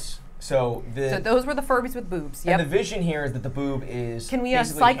Furby. Yes. So those were the Furbies with boobs. Yep. And the vision here is that the boob is. Can we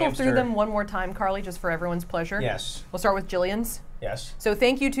basically cycle hamster. through them one more time, Carly, just for everyone's pleasure? Yes. We'll start with Jillian's. Yes. So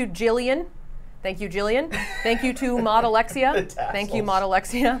thank you to Jillian. Thank you, Jillian. Thank you to Modelexia. Thank you,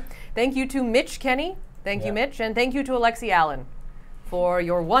 Modelexia. Thank you to Mitch Kenny. Thank you, Mitch. And thank you to Alexi Allen for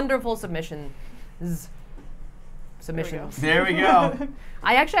your wonderful submissions. There we go.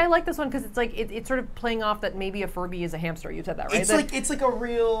 I like this one because it's like it's sort of playing off that maybe a Furby is a hamster. You said that, right? It's like a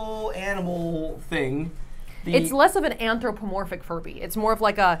real animal thing. It's less of an anthropomorphic Furby. It's more of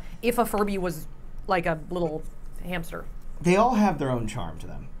like if a Furby was like a little hamster. They all have their own charm to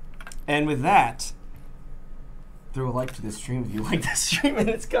them. And with that, throw a like to this stream if you like this stream and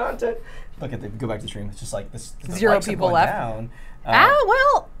its content. Go back to the stream. It's just like this. Zero people left. Down.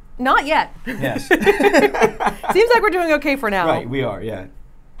 Well, not yet. Yes. Seems like we're doing okay for now. Right, we are, yeah.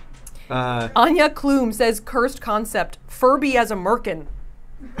 Anya Klum says, cursed concept, Furby as a merkin.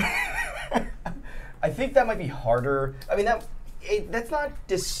 I think that might be harder. I mean, that's not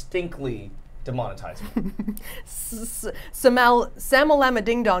distinctly demonetizing. Samalama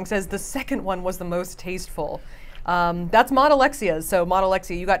Ding Dong says the second one was the most tasteful. That's Modelexia's. So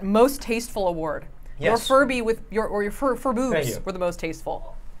Modelexia, you got most tasteful award. Yes. Your Furby with your fur boobs Thank you. were the most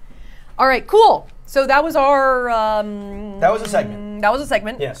tasteful. All right, cool. So that was our. That was a segment. That was a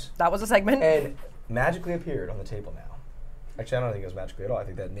segment. Yes. That was a segment. And magically appeared on the table now. Actually, I don't think it was magically at all. I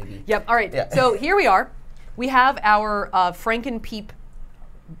think that maybe. Yep. All right. Yeah. So here we are. We have our Franken-Peep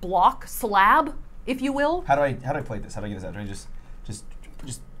block slab, if you will. How do I plate this? How do I get this out? Do I just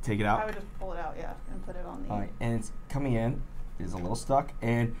take it out? I would just pull it out, yeah, and put it on the. All right, and it's coming in. It is a little stuck,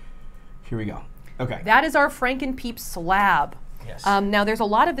 and here we go. Okay. That is our Franken-Peep slab. Yes. Now there's a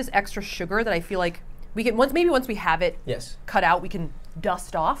lot of this extra sugar that I feel like we can once we have it cut out, we can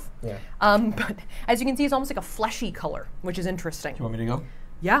dust off. Yeah. But as you can see, it's almost like a fleshy color, which is interesting. Do you want me to go?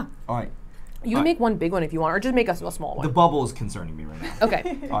 Yeah. All right. You can make one big one if you want, or just make a small one. The bubble is concerning me right now. Okay.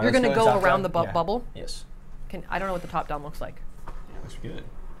 Right, you're gonna go around the yeah. bubble. Yes. I don't know what the top down looks like. Yeah, looks good.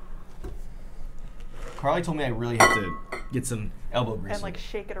 Carly told me I really have to get some elbow grease. And like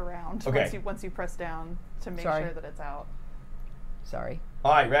shake it around once you press down to make sure that it's out. Sorry.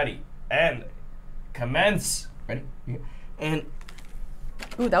 All right, ready and commence. Ready and.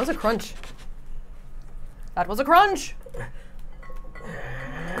 Ooh, that was a crunch. That was a crunch.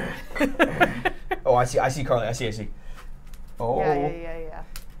 Oh, I see, Carly. I see. Oh. Yeah.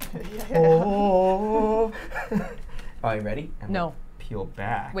 Oh. Are you ready? I'm No. Peel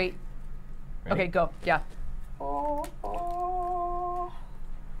back. Wait. Ready? Okay, go. Yeah.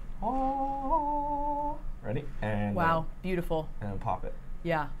 Ready? And Wow, beautiful. And then pop it.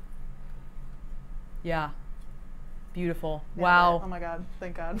 Yeah. Yeah. Beautiful. Yeah, Wow. Oh my god,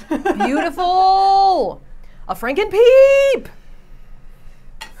 thank god. Beautiful! A Franken-Peep!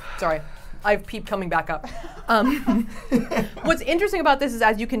 Sorry. I have Peep coming back up. What's interesting about this is,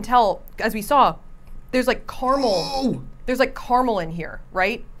 as you can tell, as we saw, there's like caramel. Oh! There's like caramel in here,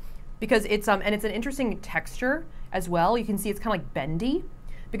 right? Because it's and it's an interesting texture as well. You can see it's kind of like bendy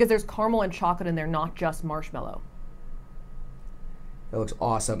because there's caramel and chocolate in there, not just marshmallow. That looks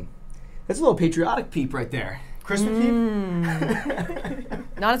awesome. That's a little patriotic Peep right there. Christmas Peep?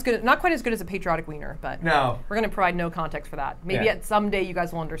 Not quite as good as a patriotic wiener, but No. we're going to provide no context for that. Maybe Yeah. at someday you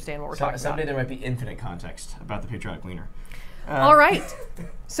guys will understand what we're talking Someday about. there might be infinite context about the patriotic wiener. All right.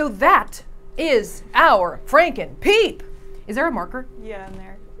 So that is our Franken-Peep. Is there a marker? Yeah, in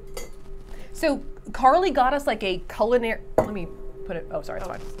there. So Carly got us like a culinary. Let me put it. Oh, sorry, it's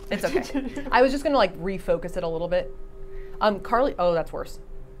fine. It's okay. I was just gonna like refocus it a little bit. Carly. Oh, that's worse.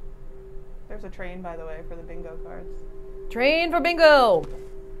 There's a train, by the way, for the bingo cards. Train for bingo.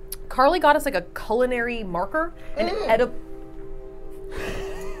 Carly got us like a culinary marker, an edible.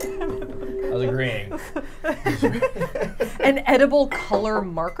 I was agreeing. An edible color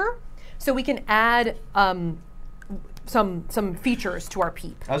marker, so we can add some features to our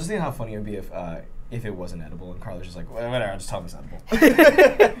Peep. I was just thinking how funny it would be if it wasn't edible and Carla was just like, whatever, I'll just tell him it's edible.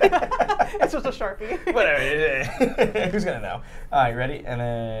 It's just a Sharpie. Whatever. Who's gonna know? All right, ready? And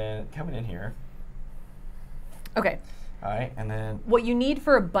then coming in here. Okay. All right, and then What you need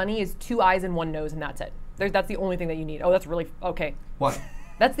for a bunny is 2 eyes and 1 nose, and that's it. That's the only thing that you need. Oh, that's really okay. what?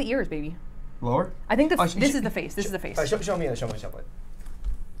 That's the ears, baby. Lower? I think Oh, this is the face. This is the face. Show me the template.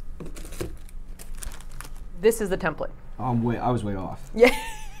 This is the template. I was way off. Yeah.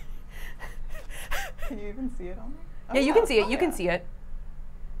 Can you even see it on there? Yeah, you can see it. You can see it.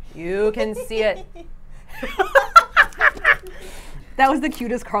 You can see it. That was the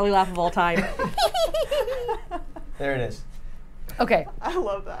cutest Carly laugh of all time. There it is. Okay. I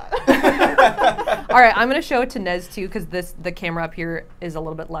love that. All right, I'm gonna show it to Nez too, because the camera up here is a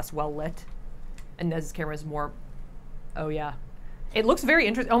little bit less well lit, and Nez's camera is more. Oh yeah, it looks very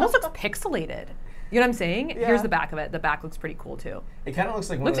interesting. It almost looks pixelated. You know what I'm saying? Yeah. Here's the back of it. The back looks pretty cool too. It kind of looks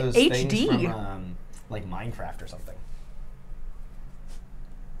like one Looks of those HD. things from like Minecraft or something.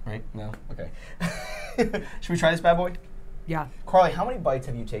 Right? No? Okay. Should we try this bad boy? Yeah. Carly, how many bites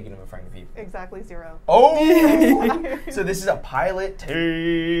have you taken of a Franken-Peep? Exactly 0. Oh! So this is a pilot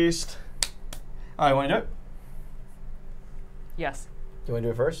taste. All right, want to do it? Yes. Do you want to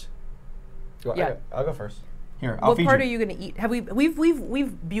do it first? Yeah. I'll go first. Here, I'll What feed part you. are you gonna eat?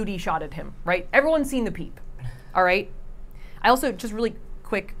 We've beauty shotted him, right? Everyone's seen the Peep. All right. I also just really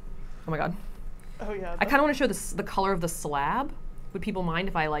quick. Oh my god. Oh yeah. I kind of want to show the color of the slab. Would people mind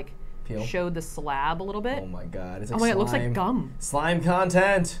if I like Peel? showed the slab a little bit? Oh my god, it's Oh like my god, it looks slime. like gum. Slime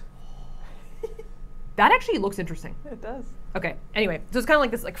content. That actually looks interesting. It does. Okay. Anyway, so it's kind of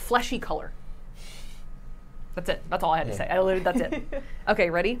like this like fleshy color. That's it. That's all I had to say. I literally, that's it. Okay,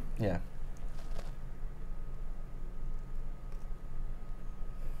 ready? Yeah.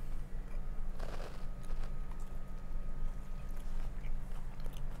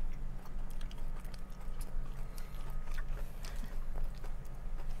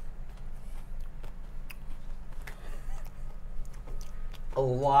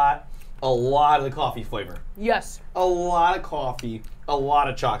 A lot of the coffee flavor. Yes. A lot of coffee, a lot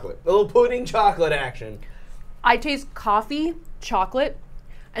of chocolate. A little pudding chocolate action. I taste coffee, chocolate,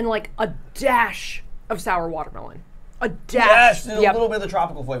 and like a dash of sour watermelon. A dash. Yes, there's Yep. a little bit of the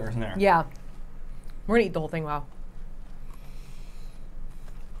tropical flavors in there. Yeah. We're gonna eat the whole thing. Wow.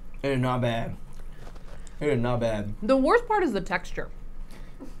 It is not bad. It is not bad. The worst part is the texture,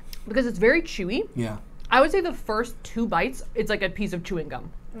 because it's very chewy. Yeah. I would say the first 2 bites, it's like a piece of chewing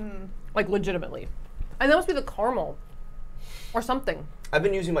gum. Like legitimately. And that must be the caramel or something. I've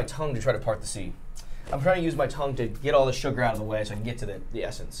been using my tongue to try to part the seed. I'm trying to use my tongue to get all the sugar out of the way so I can get to the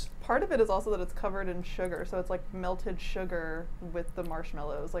essence. Part of it is also that it's covered in sugar, so it's like melted sugar with the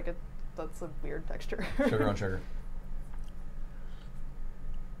marshmallows. Like that's a weird texture. Sugar on sugar.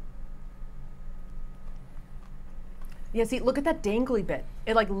 Yeah, see, look at that dangly bit.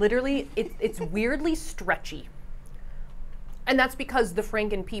 It like literally, it's weirdly stretchy. And that's because the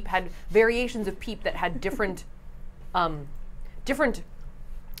Franken-Peep had variations of Peep that had different, different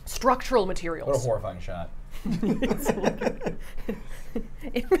structural What a materials. horrifying shot.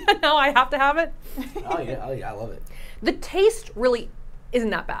 Now I have to have it. Oh yeah, I love it. The taste really isn't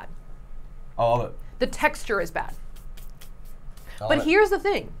that bad. I love it. The texture is bad. I love But it. here's the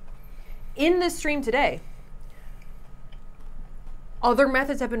thing. In this stream today, other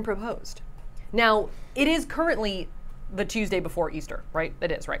methods have been proposed. Now, it is currently the Tuesday before Easter, right?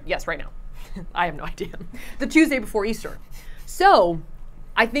 It is, right? Yes, right now. I have no idea. The Tuesday before Easter. So,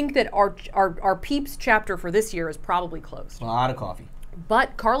 I think that our Peeps chapter for this year is probably closed. A lot of coffee.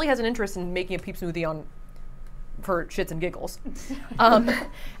 But Carly has an interest in making a Peep smoothie for shits and giggles.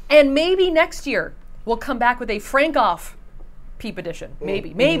 And maybe next year we'll come back with a Frank-Off Peep edition.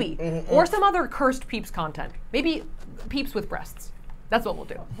 Maybe. Or some other cursed Peeps content. Maybe Peeps with breasts. That's what we'll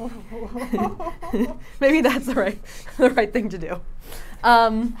do. Maybe that's the right thing to do.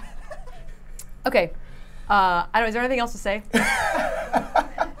 Okay. I don't know, is there anything else to say?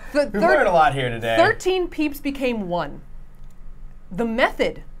 We've learned a lot here today. 13 Peeps became 1. The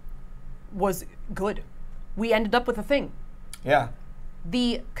method was good. We ended up with a thing. Yeah.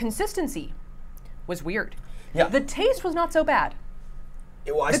 The consistency was weird. Yeah. The taste was not so bad.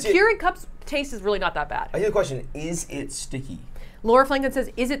 The Keurig Cups taste is really not that bad. I think the question, is it sticky? Laura Franklin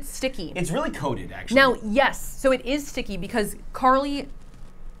says, is it sticky? It's really coated, actually. Now, yes, so it is sticky because Carly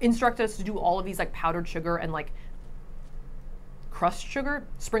instructed us to do all of these like powdered sugar and like crushed sugar,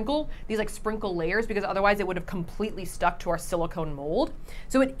 these like sprinkle layers, because otherwise it would have completely stuck to our silicone mold.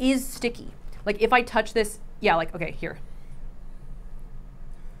 So it is sticky. Like if I touch this, yeah, like, okay, here.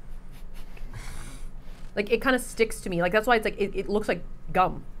 Like it kind of sticks to me. Like that's why it's like, it looks like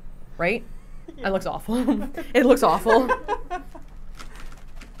gum, right? Yeah. It looks awful. It looks awful.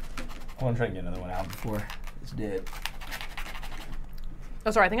 I want to try to get another one out before it's dead. Oh,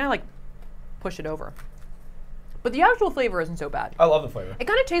 sorry, I think I like push it over. But the actual flavor isn't so bad. I love the flavor. It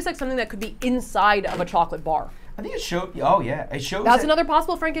kind of tastes like something that could be inside of a chocolate bar. I think it showed, oh yeah, it shows. That's another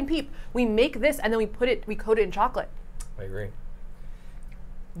possible Franken-Peep. We make this and then we coat it in chocolate. I agree.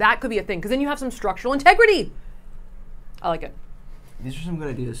 That could be a thing, because then you have some structural integrity. I like it. These are some good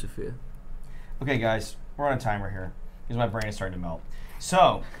ideas, Safiya. Okay, guys, we're on a timer here because my brain is starting to melt.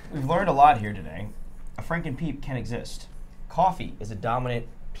 So, we've learned a lot here today. A Franken-Peep can exist. Coffee is a dominant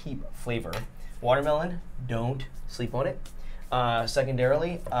Peep flavor. Watermelon, don't sleep on it.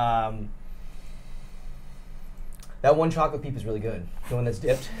 Secondarily, that one chocolate Peep is really good. The one that's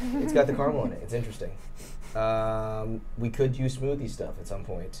dipped, it's got the caramel in it. It's interesting. We could use smoothie stuff at some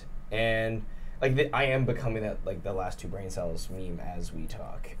point. And like I am becoming that like the last two brain cells meme as we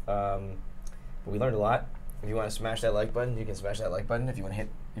talk. But we learned a lot. If you want to smash that like button, you can smash that like button. If you want to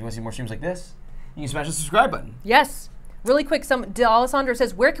see more streams like this, you can smash the subscribe button. Yes. Really quick, D'Alessandro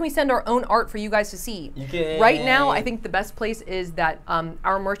says, where can we send our own art for you guys to see? You can. Right now, I think the best place is that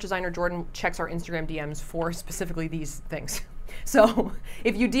our merch designer, Jordan, checks our Instagram DMs for specifically these things. So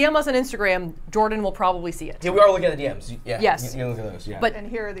if you DM us on Instagram, Jordan will probably see it. Yeah, we are looking at the DMs. Yeah. Yes. You can look at those, yeah. And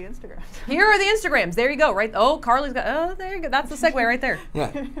here are the Instagrams. Here are the Instagrams. There you go, right? Oh, Carly's got, oh, there you go. That's the segue right there.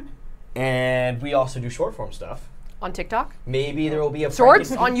 Yeah. And we also do short form stuff. On TikTok. Maybe there will be a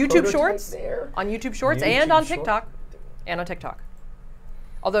Shorts on YouTube Shorts. There. On YouTube Shorts and on TikTok. And on TikTok.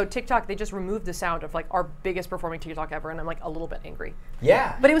 Although TikTok, they just removed the sound of like our biggest performing TikTok ever, and I'm like a little bit angry.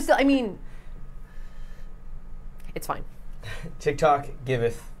 Yeah. But it was still, I mean, it's fine. TikTok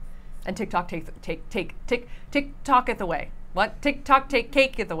giveth. And TikTok TikToketh away. What? TikTok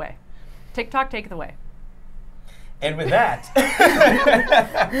taketh away. TikTok taketh away. And with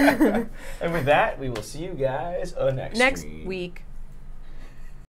that, we will see you guys next week.